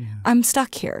attention. I'm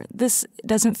stuck here. This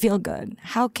doesn't feel good.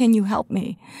 How can you help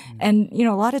me? And,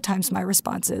 a lot of times my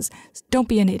response is, don't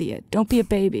be an idiot. Don't be a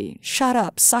baby. Shut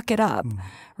up. Suck it up.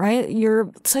 Right?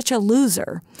 You're such a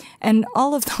loser. And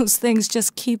all of those things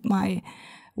just keep my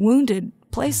wounded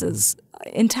places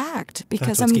intact,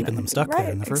 because That's what's keeping them stuck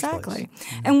there in the first place.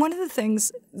 Mm-hmm. And one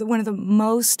of the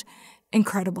most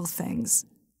incredible things,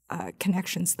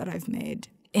 connections that I've made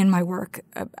in my work,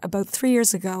 about 3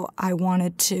 years ago, I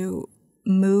wanted to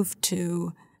move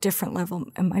to different level.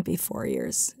 It might be 4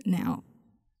 years now.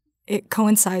 It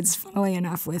coincides, funnily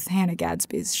enough, with Hannah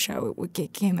Gadsby's show.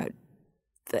 It came out.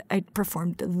 I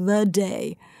performed the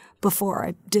day before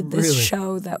I did this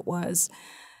show that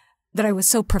I was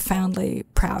so profoundly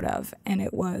proud of, and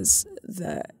it was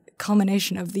the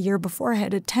culmination of the year before. I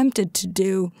had attempted to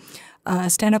do a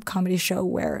stand-up comedy show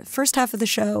where first half of the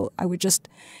show I would just,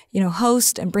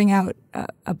 host and bring out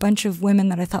a bunch of women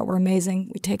that I thought were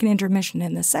amazing. We'd take an intermission.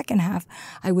 In the second half,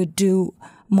 I would do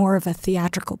more of a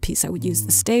theatrical piece. I would use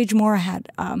the stage more.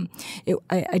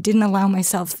 I didn't allow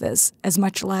myself as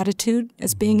much latitude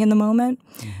as being in the moment,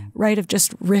 right, of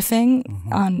just riffing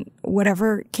on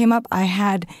whatever came up. I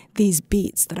had these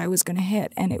beats that I was going to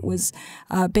hit, and it was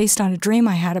based on a dream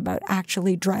I had about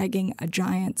actually dragging a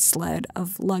giant sled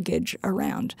of luggage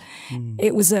around.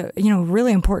 It was a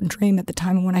really important dream at the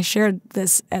time, and when I shared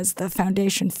this as the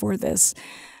foundation for this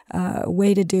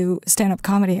way to do stand-up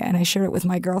comedy, and I shared it with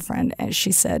my girlfriend, and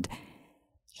she said,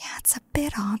 yeah, it's a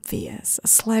bit obvious, a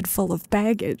sled full of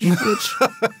baggage, which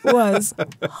was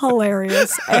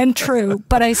hilarious and true.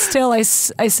 But I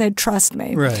said, trust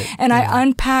me. Right. And I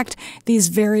unpacked these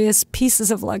various pieces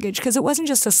of luggage, because it wasn't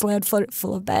just a sled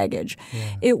full of baggage.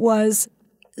 Yeah. It was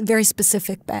very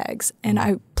specific bags. And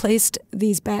I placed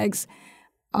these bags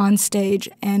on stage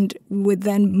and would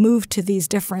then move to these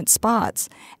different spots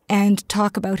and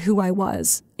talk about who I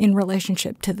was in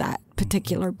relationship to that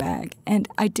particular bag. And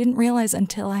I didn't realize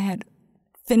until I had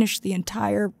finished the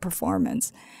entire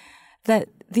performance that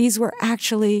these were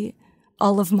actually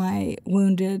all of my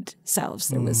wounded selves.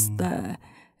 There was the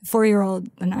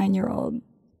 4-year-old, the 9-year-old,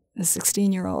 the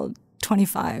 16-year-old,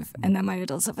 25, and then my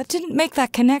adult self. I didn't make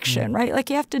that connection, right? Like,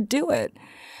 you have to do it.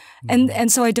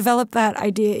 And so I developed that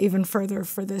idea even further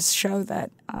for this show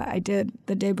that I did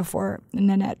the day before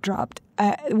Nanette dropped,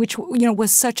 which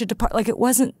was such a like, it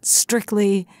wasn't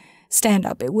strictly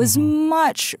stand-up. It was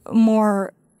much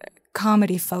more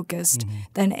comedy focused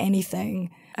than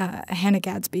anything Hannah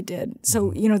Gadsby did.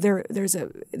 So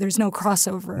there's no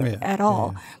crossover at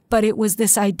all. Yeah. But it was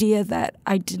this idea that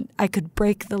I could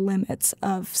break the limits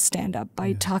of stand-up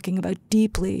by talking about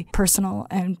deeply personal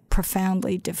and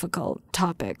profoundly difficult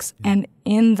topics. And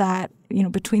in that,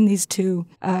 between these two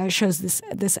shows,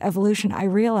 this evolution, I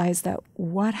realized that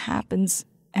what happens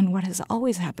and what has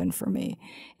always happened for me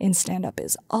in stand-up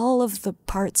is all of the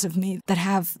parts of me that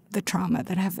have the trauma,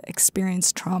 that have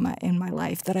experienced trauma in my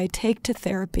life, that I take to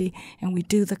therapy, and we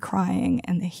do the crying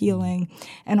and the healing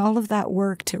and all of that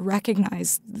work to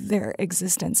recognize their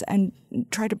existence and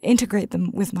try to integrate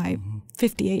them with my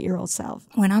 58-year-old self.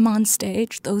 When I'm on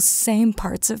stage, those same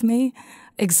parts of me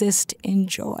exist in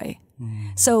joy.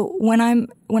 So when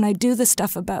I do the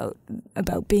stuff about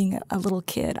being a little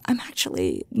kid, I'm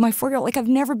actually my 4-year-old. Like, I've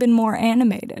never been more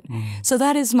animated. So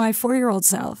that is my 4-year-old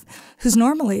self, who's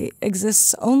normally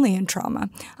exists only in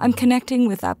trauma. I'm connecting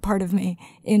with that part of me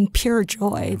in pure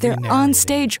joy. They're on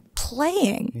stage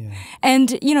playing, and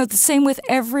the same with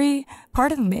every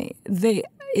part of me.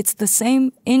 It's the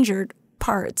same injured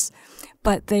parts.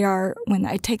 But they are, when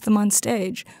I take them on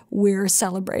stage, we're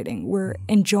celebrating, we're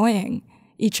enjoying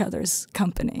each other's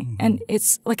company. And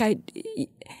it's like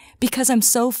because I'm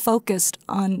so focused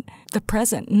on the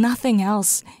present, nothing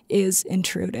else is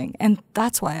intruding. And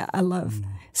that's why I love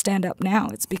stand-up now.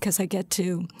 It's because I get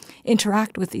to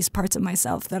interact with these parts of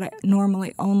myself that I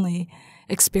normally only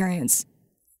experience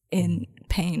in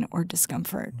pain or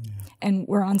discomfort. And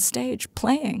we're on stage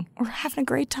playing. We're having a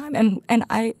great time. And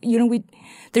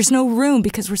there's no room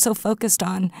because we're so focused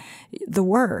on the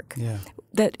work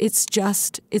that it's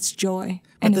joy.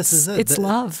 And this is it. It's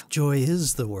love. Joy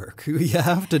is the work. You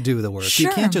have to do the work. Sure.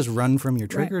 You can't just run from your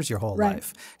triggers your whole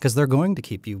life, because they're going to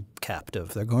keep you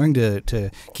captive. They're going to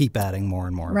keep adding more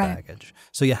and more baggage.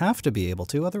 So you have to be able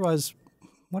to. Otherwise,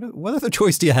 what other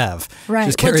choice do you have? Right.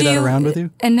 Just carry that around with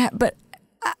you? But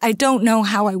I don't know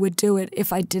how I would do it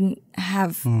if I didn't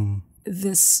have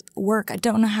this work. I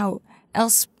don't know how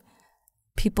else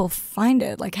people find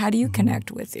it. Like, how do you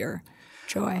connect with your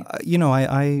joy?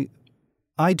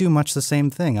 I do much the same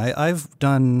thing. I've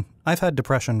had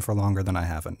depression for longer than I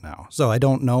haven't now. So I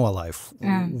don't know a life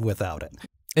without it.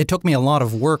 It took me a lot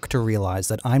of work to realize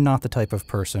that I'm not the type of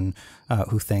person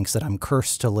who thinks that I'm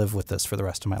cursed to live with this for the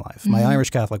rest of my life. My Irish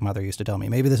Catholic mother used to tell me,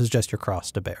 maybe this is just your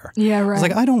cross to bear. Yeah, right. I was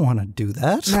like, I don't want to do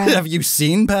that. Right. Have you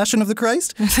seen Passion of the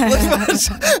Christ?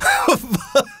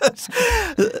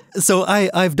 So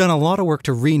I've done a lot of work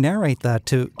to re-narrate that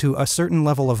to a certain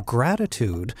level of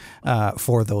gratitude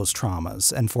for those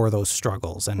traumas and for those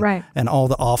struggles and all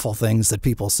the awful things that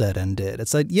people said and did.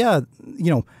 It's like,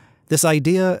 this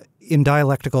idea in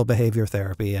dialectical behavior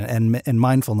therapy and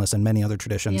mindfulness and many other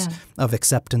traditions of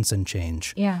acceptance and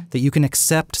change. Yeah. That you can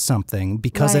accept something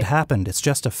because it happened. It's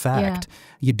just a fact. Yeah.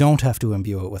 You don't have to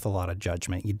imbue it with a lot of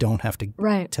judgment. You don't have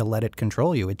to let it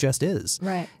control you. It just is.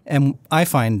 Right. And I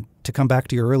find, to come back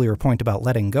to your earlier point about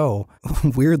letting go,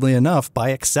 weirdly enough, by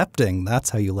accepting, that's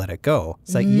how you let it go.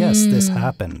 It's like, yes, this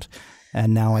happened,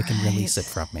 and now I can release it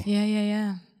from me.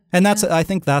 Yeah. And I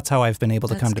think that's how I've been able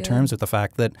to come to terms with the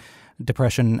fact that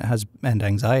depression and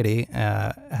anxiety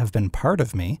have been part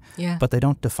of me, but they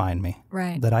don't define me.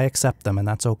 Right. That I accept them, and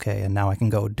that's okay, and now I can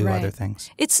go do other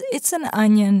things. It's an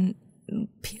onion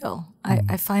peel.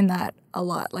 I find that a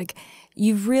lot. Like,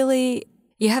 you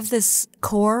have this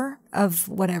core of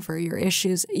whatever your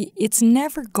issues. It's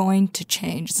never going to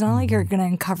change. It's not like you're going to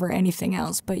uncover anything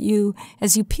else, but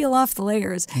as you peel off the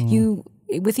layers,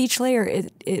 with each layer,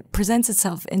 it presents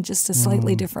itself in just a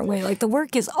slightly different way. Like, the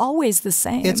work is always the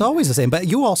same. It's always the same, but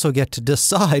you also get to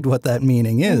decide what that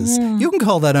meaning is. You can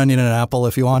call that onion an apple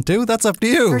if you want to. That's up to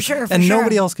you. For sure, and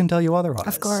nobody else can tell you otherwise.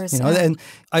 Of course. And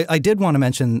I did want to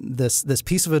mention this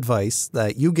piece of advice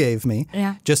that you gave me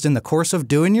just in the course of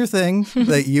doing your thing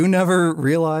that you never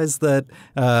realized that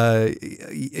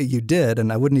you did,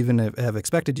 and I wouldn't even have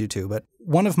expected you to. But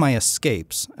one of my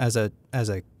escapes as a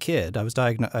kid, I was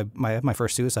diagnosed. I had my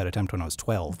first suicide attempt when I was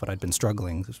 12, but I'd been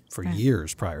struggling for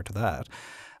years prior to that.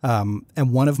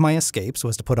 And one of my escapes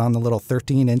was to put on the little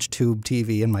 13-inch tube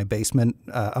TV in my basement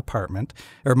apartment,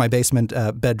 or my basement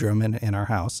bedroom in our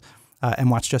house,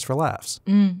 and watch Just for Laughs.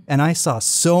 And I saw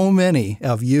so many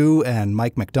of you and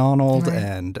Mike McDonald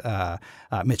and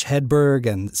Mitch Hedberg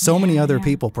and so many other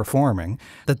people performing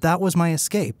that was my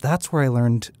escape. That's where I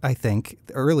learned, I think,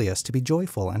 earliest to be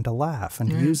joyful and to laugh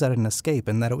and to use that as an escape,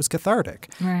 and that it was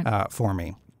cathartic for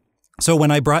me. So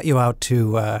when I brought you out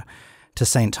to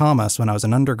St. Thomas when I was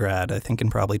an undergrad, I think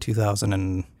in probably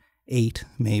 2008,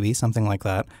 maybe, something like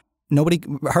that,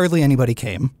 hardly anybody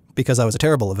came, because I was a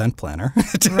terrible event planner,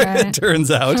 it turns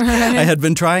out. I had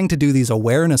been trying to do these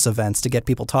awareness events to get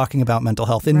people talking about mental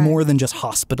health in more than just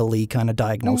hospital-y kind of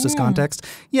diagnosis context.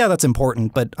 Yeah, that's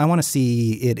important, but I want to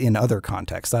see it in other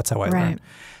contexts. That's how I learn.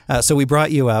 So we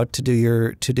brought you out to do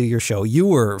your show. You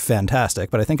were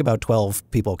fantastic, but I think about 12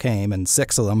 people came and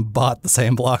 6 of them bought the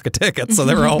same block of tickets, so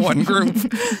they were all one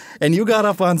group. And you got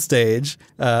up on stage.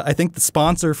 I think the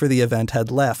sponsor for the event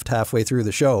had left halfway through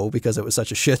the show because it was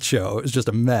such a shit show. It was just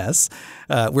a mess.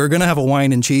 We were going to have a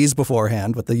wine and cheese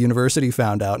beforehand, but the university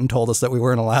found out and told us that we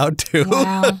weren't allowed to.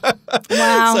 Wow.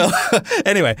 Wow. So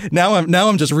anyway, now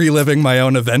I'm just reliving my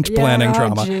own event planning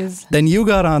trauma. Geez. Then you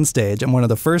got on stage, and one of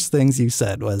the first things you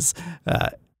said was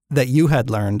that you had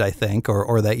learned, I think,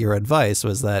 or that your advice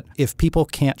was that if people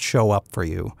can't show up for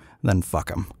you, then fuck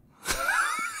them.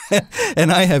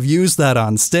 And I have used that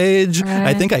on stage. Right.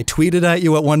 I think I tweeted at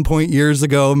you at one point years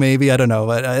ago, maybe. I don't know.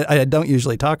 But I don't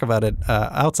usually talk about it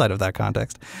outside of that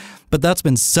context. But that's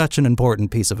been such an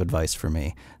important piece of advice for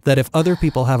me, that if other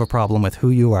people have a problem with who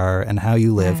you are and how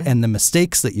you live and the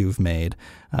mistakes that you've made,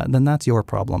 then that's your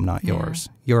problem, not yours.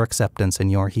 Your acceptance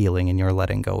and your healing and your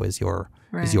letting go is your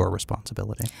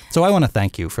responsibility. So I want to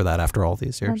thank you for that after all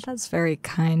these years. Well, that's very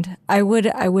kind. I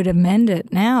would amend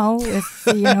it now with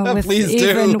with Please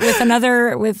even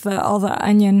do. with all the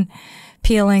onion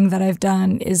peeling that I've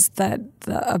done, is that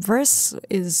the obverse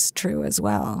is true as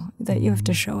well, that you have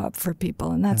to show up for people,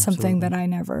 and that's something that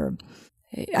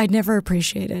I'd never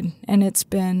appreciated, and it's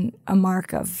been a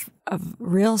mark of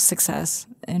real success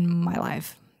in my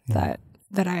life that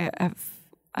I have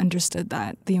understood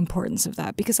the importance of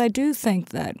that, because I do think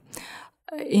that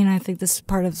I think this is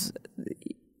part of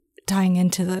tying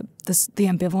into the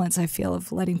ambivalence I feel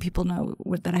of letting people know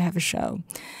that I have a show,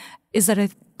 is that I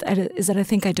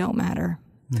think I don't matter,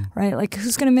 right? Like,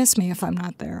 who's going to miss me if I'm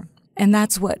not there? And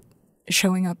that's what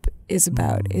showing up is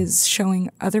about, is showing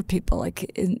other people, like,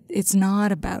 it's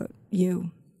not about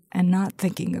you and not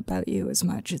thinking about you as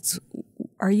much. It's,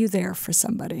 are you there for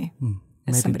somebody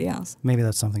as somebody else? Maybe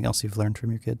that's something else you've learned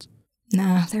from your kids.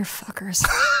 Nah, they're fuckers.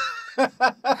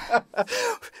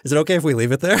 Is it okay if we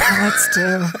leave it there? Let's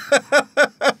do.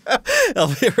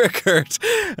 Elvira Kurt,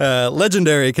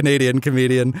 legendary Canadian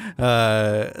comedian.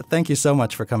 Thank you so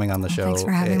much for coming on the show. Thanks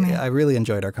for having me. I really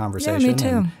enjoyed our conversation. Yeah, me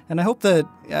too. And I hope that,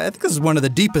 I think this is one of the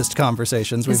deepest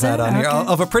conversations we've had on here,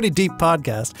 of a pretty deep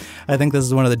podcast. I think this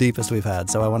is one of the deepest we've had.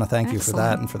 So I want to thank you for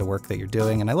that and for the work that you're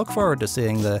doing. And I look forward to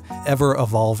seeing the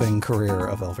ever-evolving career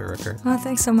of Elvira Kurt. Well,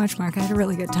 thanks so much, Mark. I had a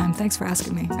really good time. Thanks for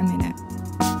asking me. I mean it.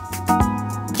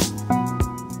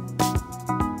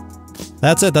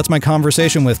 That's it. That's my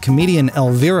conversation with comedian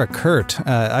Elvira Kurt.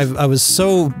 I was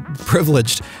so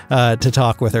privileged to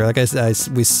talk with her. Like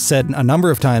we said a number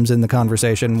of times in the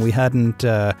conversation, we hadn't,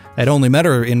 I'd only met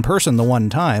her in person the one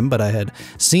time, but I had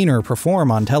seen her perform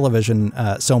on television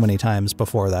so many times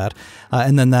before that.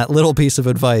 And then that little piece of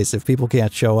advice, if people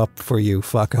can't show up for you,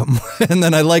 fuck them. And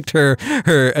then I liked her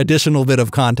additional bit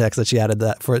of context that she added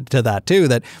to that too,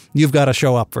 that you've got to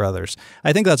show up for others.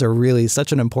 I think that's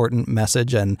such an important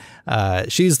message, and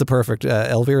she's the perfect,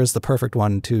 Elvira's the perfect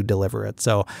one to deliver it.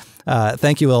 So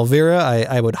thank you, Elvira.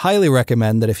 I would highly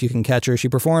recommend that if you can catch her. She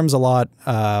performs a lot,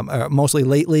 mostly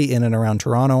lately in and around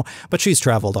Toronto, but she's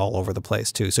traveled all over the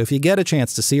place too. So if you get a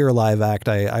chance to see her live act,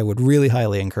 I would really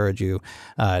highly encourage you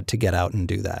to get out and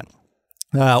do that.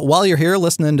 While you're here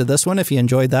listening to this one, if you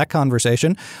enjoyed that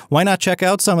conversation, why not check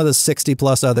out some of the 60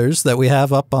 plus others that we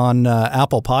have up on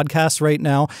Apple Podcasts right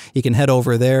now? You can head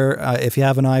over there. If you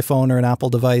have an iPhone or an Apple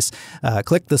device,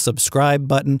 click the subscribe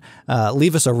button,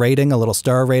 leave us a rating, a little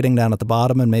star rating down at the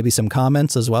bottom, and maybe some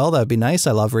comments as well. That'd be nice.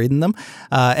 I love reading them.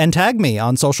 And tag me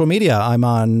on social media. I'm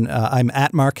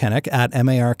at Mark Hennick, at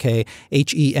MarkHennick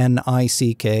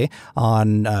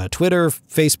on Twitter,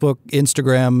 Facebook,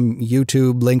 Instagram,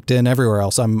 YouTube, LinkedIn, everywhere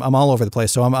else. I'm all over the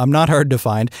place, so I'm not hard to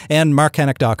find. And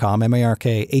markhennick.com,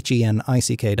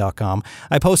 MarkHennick.com.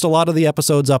 I post a lot of the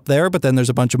episodes up there, but then there's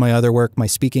a bunch of my other work, my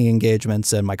speaking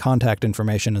engagements, and my contact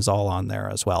information is all on there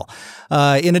as well.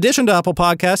 In addition to Apple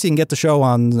Podcasts, you can get the show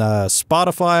on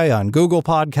Spotify, on Google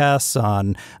Podcasts,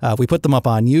 we put them up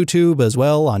on YouTube as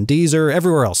well, on Deezer,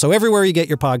 everywhere else. So everywhere you get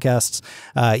your podcasts,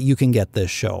 you can get this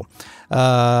show.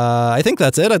 I think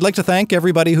that's it. I'd like to thank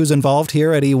everybody who's involved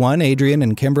here at E1, Adrian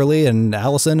and Kimberly and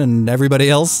Allison and everybody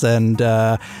else. And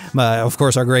of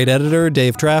course, our great editor,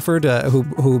 Dave Trafford,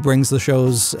 who brings the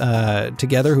shows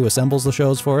together, who assembles the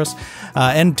shows for us.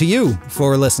 And to you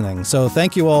for listening. So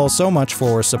thank you all so much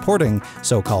for supporting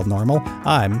So-Called Normal.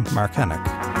 I'm Mark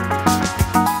Hennick.